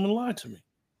to come home and lie to me."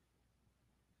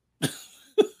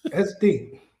 That's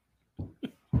deep.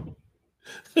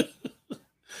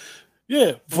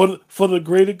 Yeah, for the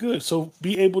greater good. So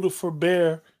be able to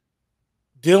forbear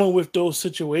dealing with those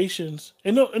situations,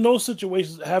 and those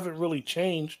situations haven't really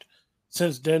changed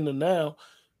since then to now.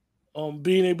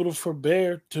 Being able to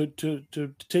forbear to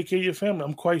take care of your family.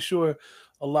 I'm quite sure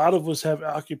a lot of us have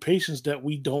occupations that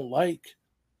we don't like,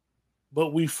 but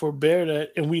we forbear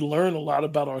that, and we learn a lot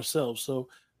about ourselves. So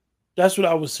that's what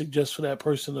I would suggest for that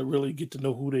person to really get to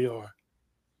know who they are.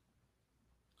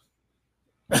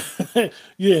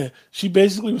 Yeah, she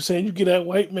basically was saying, "You get that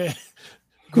white man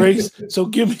grace, so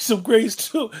give me some grace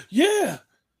too." Yeah,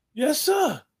 yes,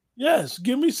 sir. Yes,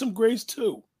 give me some grace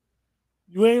too.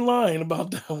 You ain't lying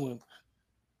about that one.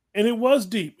 And it was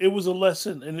deep. It was a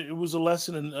lesson, and it was a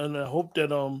lesson, and I hope that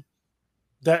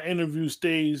that interview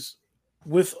stays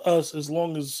with us as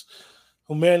long as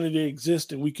humanity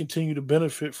exists, and we continue to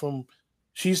benefit from.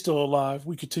 She's still alive.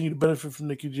 We continue to benefit from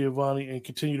Nikki Giovanni and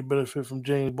continue to benefit from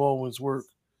James Baldwin's work.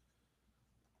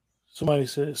 Somebody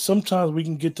said sometimes we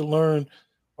can get to learn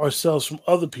ourselves from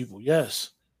other people.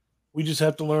 Yes, we just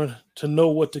have to learn to know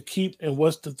what to keep and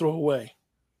what's to throw away.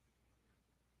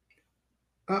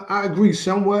 I agree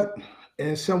somewhat,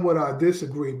 and somewhat I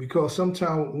disagree because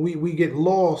sometimes we get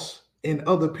lost in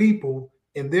other people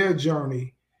in their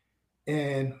journey,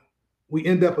 and we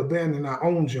end up abandoning our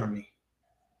own journey.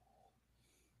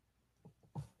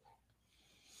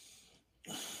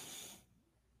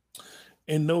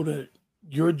 And know that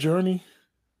your journey,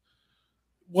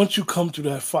 once you come through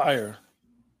that fire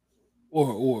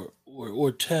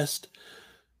or test,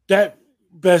 that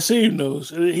Basim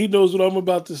knows. He knows what I'm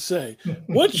about to say.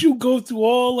 Once you go through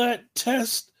all that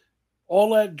test,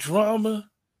 all that drama,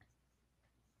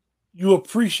 you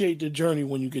appreciate the journey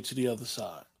when you get to the other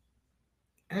side.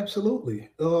 Absolutely.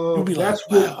 You'll be like, That's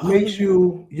what wow, makes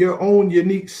you your own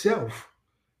unique self.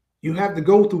 You have to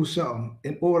go through something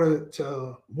in order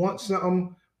to want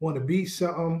something, want to be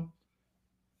something.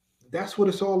 That's what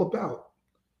it's all about.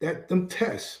 That them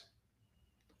tests,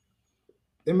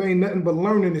 them ain't nothing but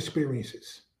learning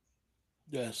experiences.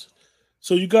 yes.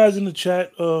 So you guys in the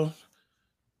chat,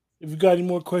 if you got any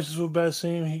more questions for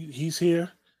Basim, he's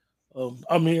here.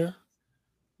 I'm here.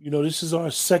 You know, this is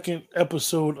our second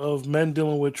episode of Men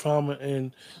Dealing with Trauma,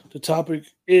 and the topic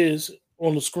is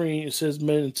on the screen. It says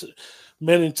men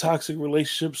in toxic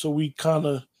relationships. So we kind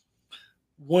of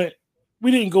went,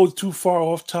 we didn't go too far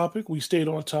off topic. We stayed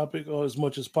on topic as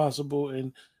much as possible,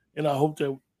 and I hope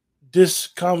that this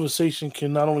conversation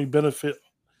can not only benefit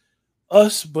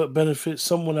us but benefit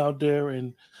someone out there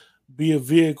and be a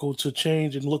vehicle to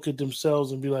change and look at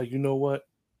themselves and be like, you know what,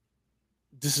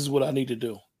 this is what I need to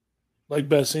do. Like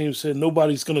Basim said,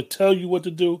 nobody's going to tell you what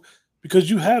to do because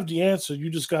you have the answer. You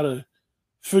just got to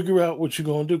figure out what you're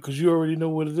going to do because you already know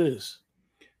what it is.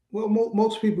 Well,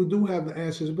 most people do have the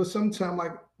answers, but sometimes,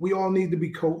 like we all need to be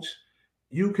coached.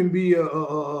 You can be a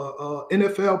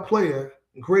NFL player,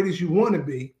 great as you want to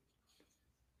be,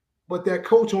 but that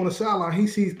coach on the sideline, he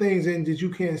sees things in that you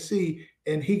can't see,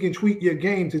 and he can tweak your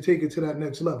game to take it to that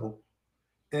next level.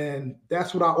 And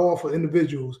that's what I offer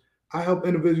individuals. I help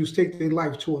individuals take their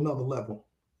life to another level.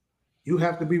 You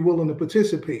have to be willing to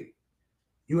participate.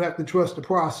 You have to trust the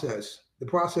process. The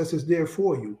process is there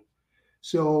for you.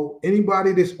 So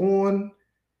anybody that's on,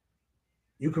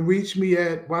 you can reach me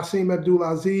at Wasim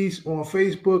Abdulaziz on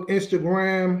Facebook,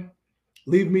 Instagram.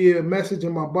 Leave me a message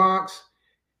in my box.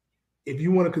 If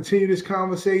you want to continue this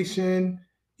conversation,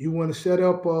 you want to set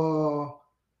up a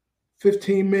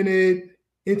 15-minute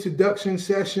introduction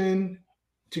session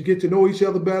to get to know each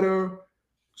other better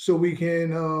so we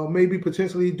can maybe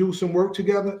potentially do some work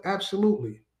together,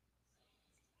 absolutely.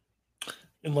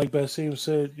 And like Basim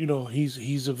said, you know,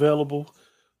 he's available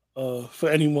for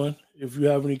anyone. If you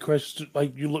have any questions,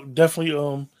 like you look definitely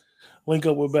link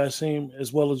up with Basim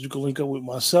as well as you can link up with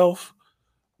myself.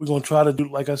 We're gonna try to do,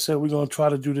 like I said, we're gonna try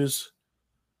to do this.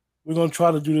 We're gonna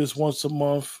try to do this once a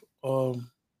month.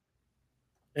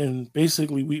 And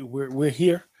basically we're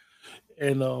here,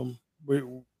 and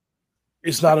we're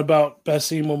it's not about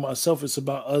Basim or myself. It's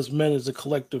about us men as a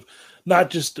collective, not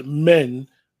just men,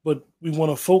 but we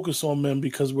want to focus on men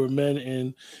because we're men,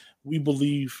 and we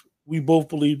both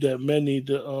believe that men need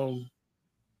to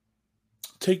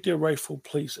take their rightful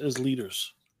place as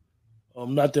leaders.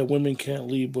 Not that women can't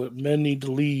lead, but men need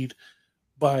to lead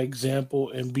by example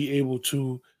and be able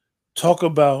to talk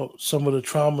about some of the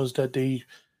traumas that they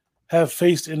have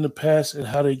faced in the past and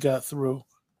how they got through.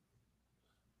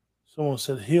 Someone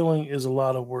said healing is a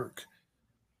lot of work.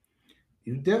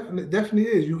 You definitely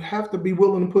is. You have to be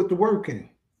willing to put the work in.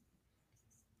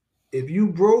 If you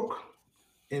broke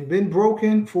and been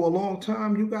broken for a long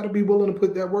time, you got to be willing to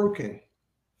put that work in.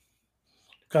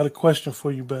 Got a question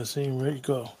for you, Basim. Ready to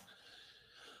go.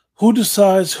 Who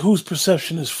decides whose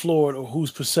perception is flawed or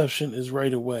whose perception is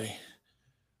right away?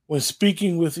 When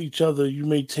speaking with each other, you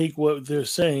may take what they're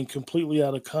saying completely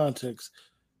out of context.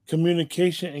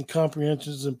 Communication and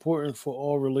comprehension is important for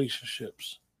all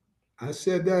relationships. I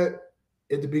said that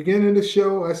at the beginning of the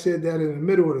show. I said that in the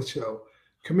middle of the show.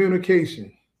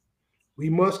 Communication. We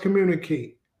must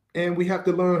communicate. And we have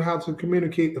to learn how to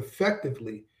communicate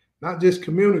effectively. Not just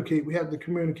communicate, we have to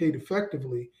communicate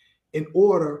effectively in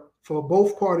order for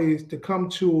both parties to come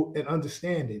to an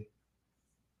understanding.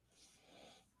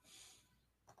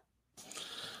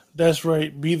 That's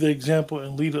right. Be the example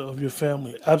and leader of your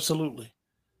family. Absolutely.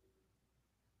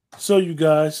 So, you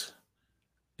guys,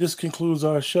 this concludes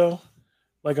our show.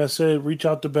 Like I said, reach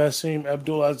out to Basim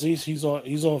Abdulaziz. He's on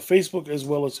Facebook as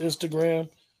well as Instagram.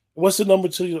 What's the number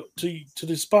to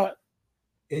the spot?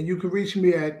 And you can reach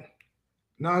me at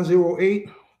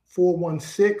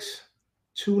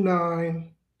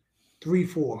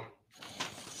 908-416-2934.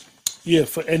 Yeah,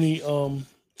 for any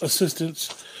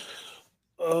assistance.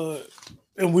 Uh,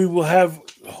 and we will have,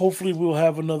 hopefully we'll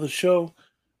have another show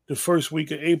the first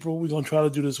week of April. We're gonna try to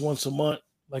do this once a month,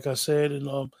 like I said,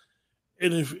 and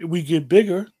if we get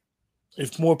bigger,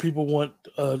 if more people want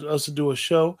us to do a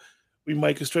show, we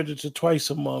might can stretch it to twice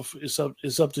a month. It's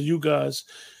up to you guys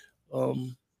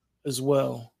um, as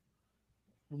well.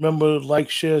 Remember, like,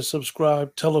 share,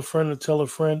 subscribe, tell a friend and tell a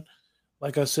friend.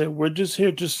 Like I said, we're just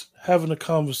here, just having a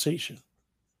conversation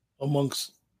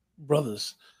amongst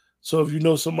brothers. So if you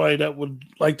know somebody that would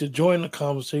like to join the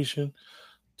conversation,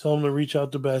 tell them to reach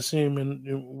out to Basim, and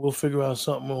we'll figure out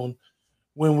something on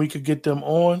when we could get them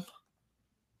on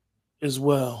as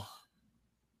well.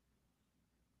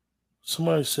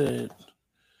 Somebody said,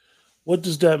 What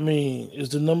does that mean? Is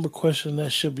the number question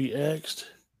that should be asked?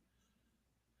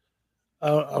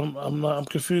 I'm not. I'm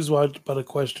confused by the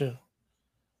question.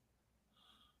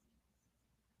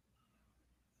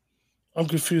 I'm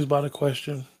confused by the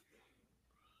question.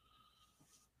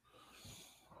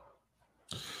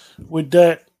 With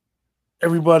that,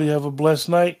 everybody have a blessed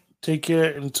night. Take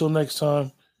care. And until next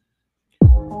time,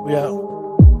 we out.